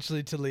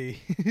 Eventually to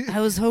Lee. I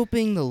was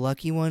hoping the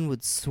Lucky One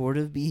would sort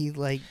of be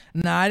like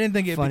No, I didn't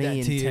think it'd funny be that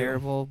and to you.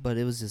 terrible, but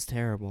it was just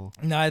terrible.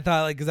 No, I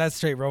thought because that's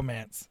straight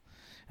romance,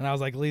 and I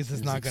was like, Lee's It is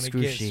was not gonna get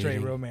straight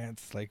excruciating.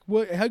 romance. Like,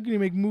 what? How can you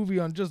make a movie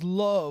on just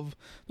love?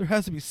 There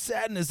has to be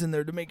sadness in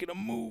there to make it a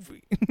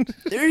movie.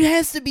 There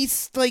has to be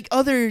like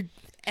other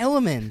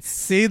elements.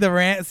 See the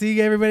rant. See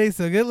everybody.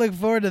 So good. Look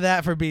forward to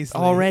that for Beastly.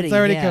 Already, it's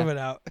already yeah. coming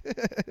out.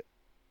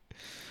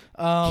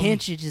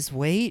 Can't you just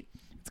wait?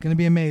 It's gonna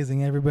be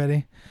amazing,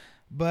 everybody.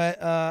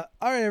 But all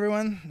right,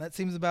 everyone. That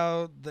seems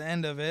about the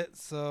end of it.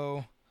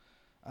 So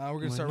we're gonna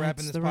Well, start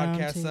wrapping that's this the round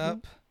podcast table.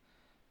 up.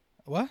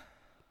 What?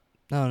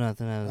 No,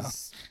 nothing.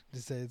 Just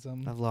say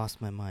something. I've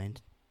lost my mind.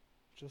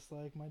 Just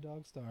like my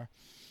dog Star.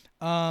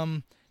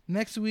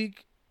 Next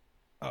week.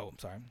 Oh, I'm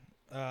sorry.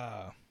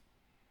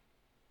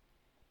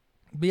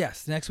 But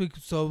yes, next week.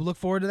 So look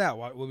forward to that.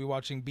 We'll be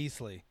watching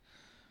Beastly.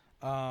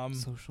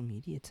 Social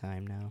media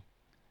time now.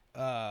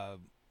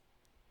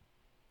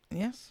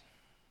 Yes,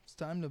 it's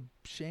time to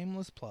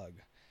shameless plug.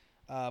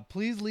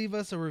 Please leave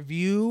us a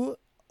review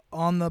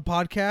on the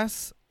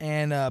podcast,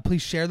 and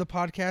please share the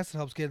podcast. It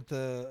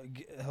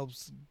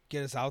helps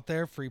get us out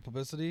there. Free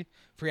publicity,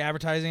 free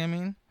advertising. I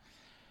mean,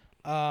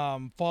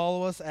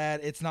 Follow us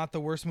at It's Not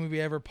the Worst Movie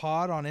Ever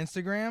Pod on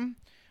Instagram.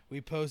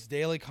 We post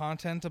daily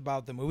content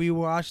about the movie we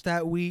watched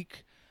that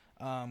week.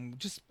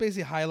 Just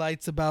basically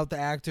highlights about the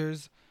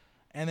actors.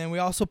 And then we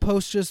also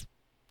post just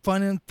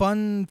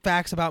fun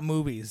facts about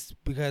movies,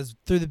 because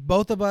through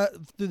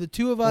the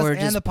two of us Or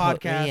and just the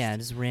podcast,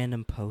 just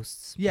random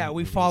posts. yeah, about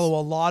we movies. follow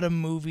a lot of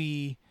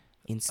movie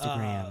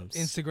Instagrams.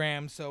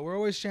 Instagram, so we're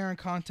always sharing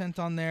content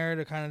on there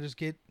to kind of just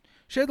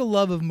share the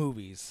love of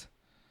movies.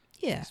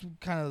 Yeah. It's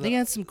kind of They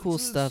got some cool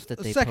stuff that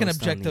the they second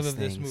post on objective these of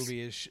this things.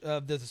 movie is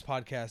of this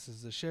podcast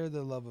is to share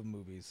the love of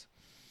movies.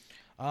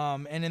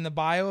 And in the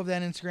bio of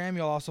that Instagram,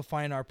 you'll also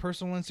find our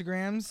personal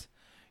Instagrams.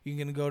 You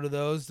can go to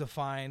those to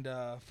find.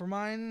 For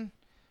mine,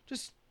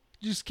 just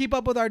keep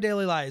up with our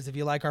daily lives if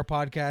you like our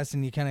podcast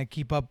and you kind of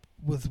keep up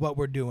with what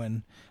we're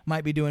doing.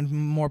 Might be doing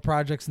more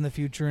projects in the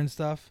future and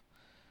stuff.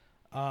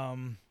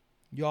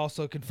 You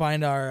also can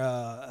find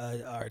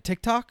our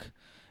TikTok.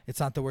 It's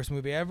Not the Worst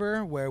Movie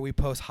Ever, where we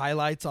post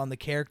highlights on the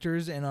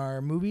characters in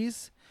our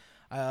movies.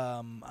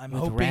 I'm With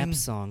hoping rap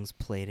songs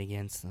played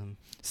against them.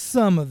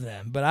 some of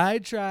them, but I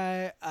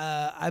try.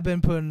 I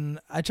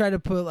try to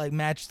put like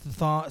match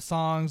the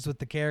songs with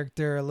the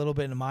character a little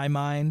bit in my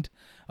mind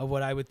of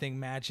what I would think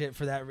match it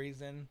for that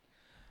reason.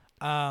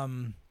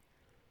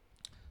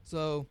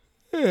 So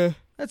yeah,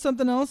 that's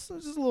something else.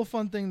 It's just a little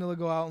fun thing to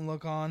go out and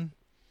look on.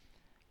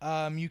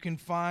 You can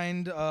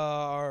find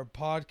our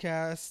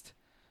podcast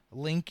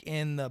link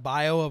in the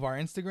bio of our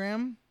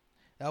Instagram.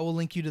 That will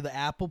link you to the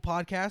Apple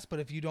podcast. But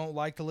if you don't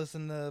like to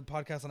listen to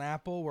podcasts on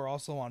Apple, we're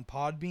also on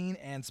Podbean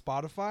and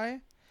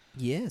Spotify.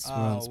 Yes, we're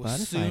on Spotify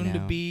Soon now. to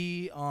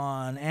be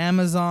on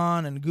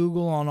Amazon and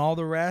Google, on all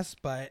the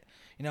rest. But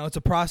it's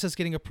a process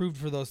getting approved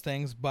for those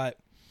things. But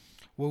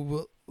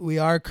we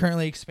are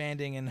currently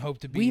expanding and hope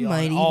to be. We on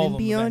might all even of them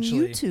be on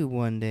eventually. YouTube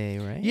one day,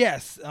 right?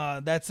 Yes,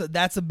 that's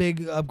a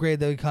big upgrade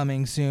that will be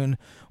coming soon.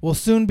 We'll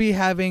soon be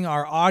having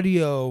our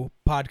audio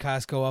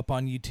podcast go up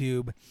on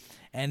YouTube,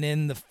 and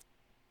in the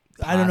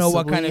I don't know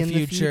what kind of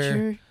Possibly in the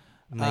future.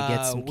 Might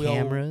get some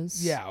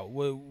cameras. Yeah,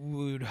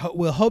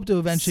 we'll hope to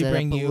eventually set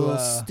bring up a you little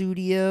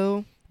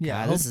studio.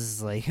 yeah, God, this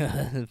is like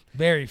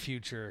very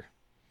future.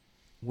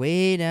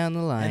 way down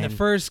the line. And the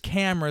first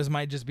cameras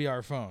might just be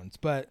our phones,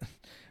 but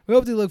we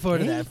hope to look forward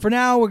to that. For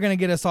now, we're gonna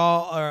get us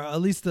all, or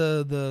at least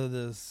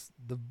the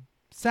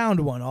sound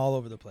one, all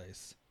over the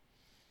place.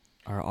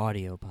 Our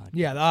audio podcast.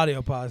 Yeah, the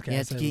audio podcast. You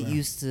have to get everywhere.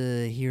 used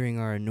to hearing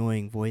our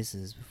annoying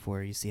voices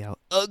before you see how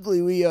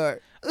ugly we are.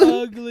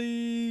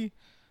 Ugly.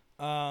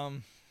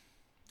 I'm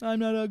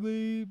not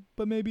ugly,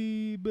 but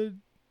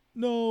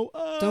no.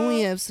 Don't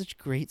we have such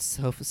great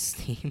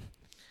self-esteem?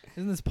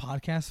 Isn't this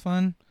podcast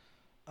fun?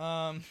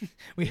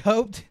 We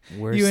hoped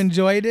Worst, you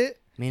enjoyed it,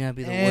 may not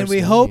be the and worst. we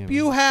movie hope ever.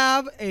 you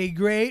have a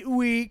great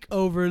week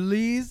over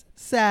Lee's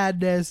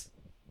sadness.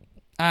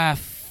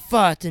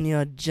 fought in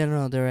your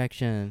general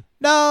direction.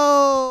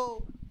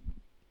 No.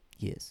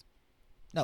 Yes.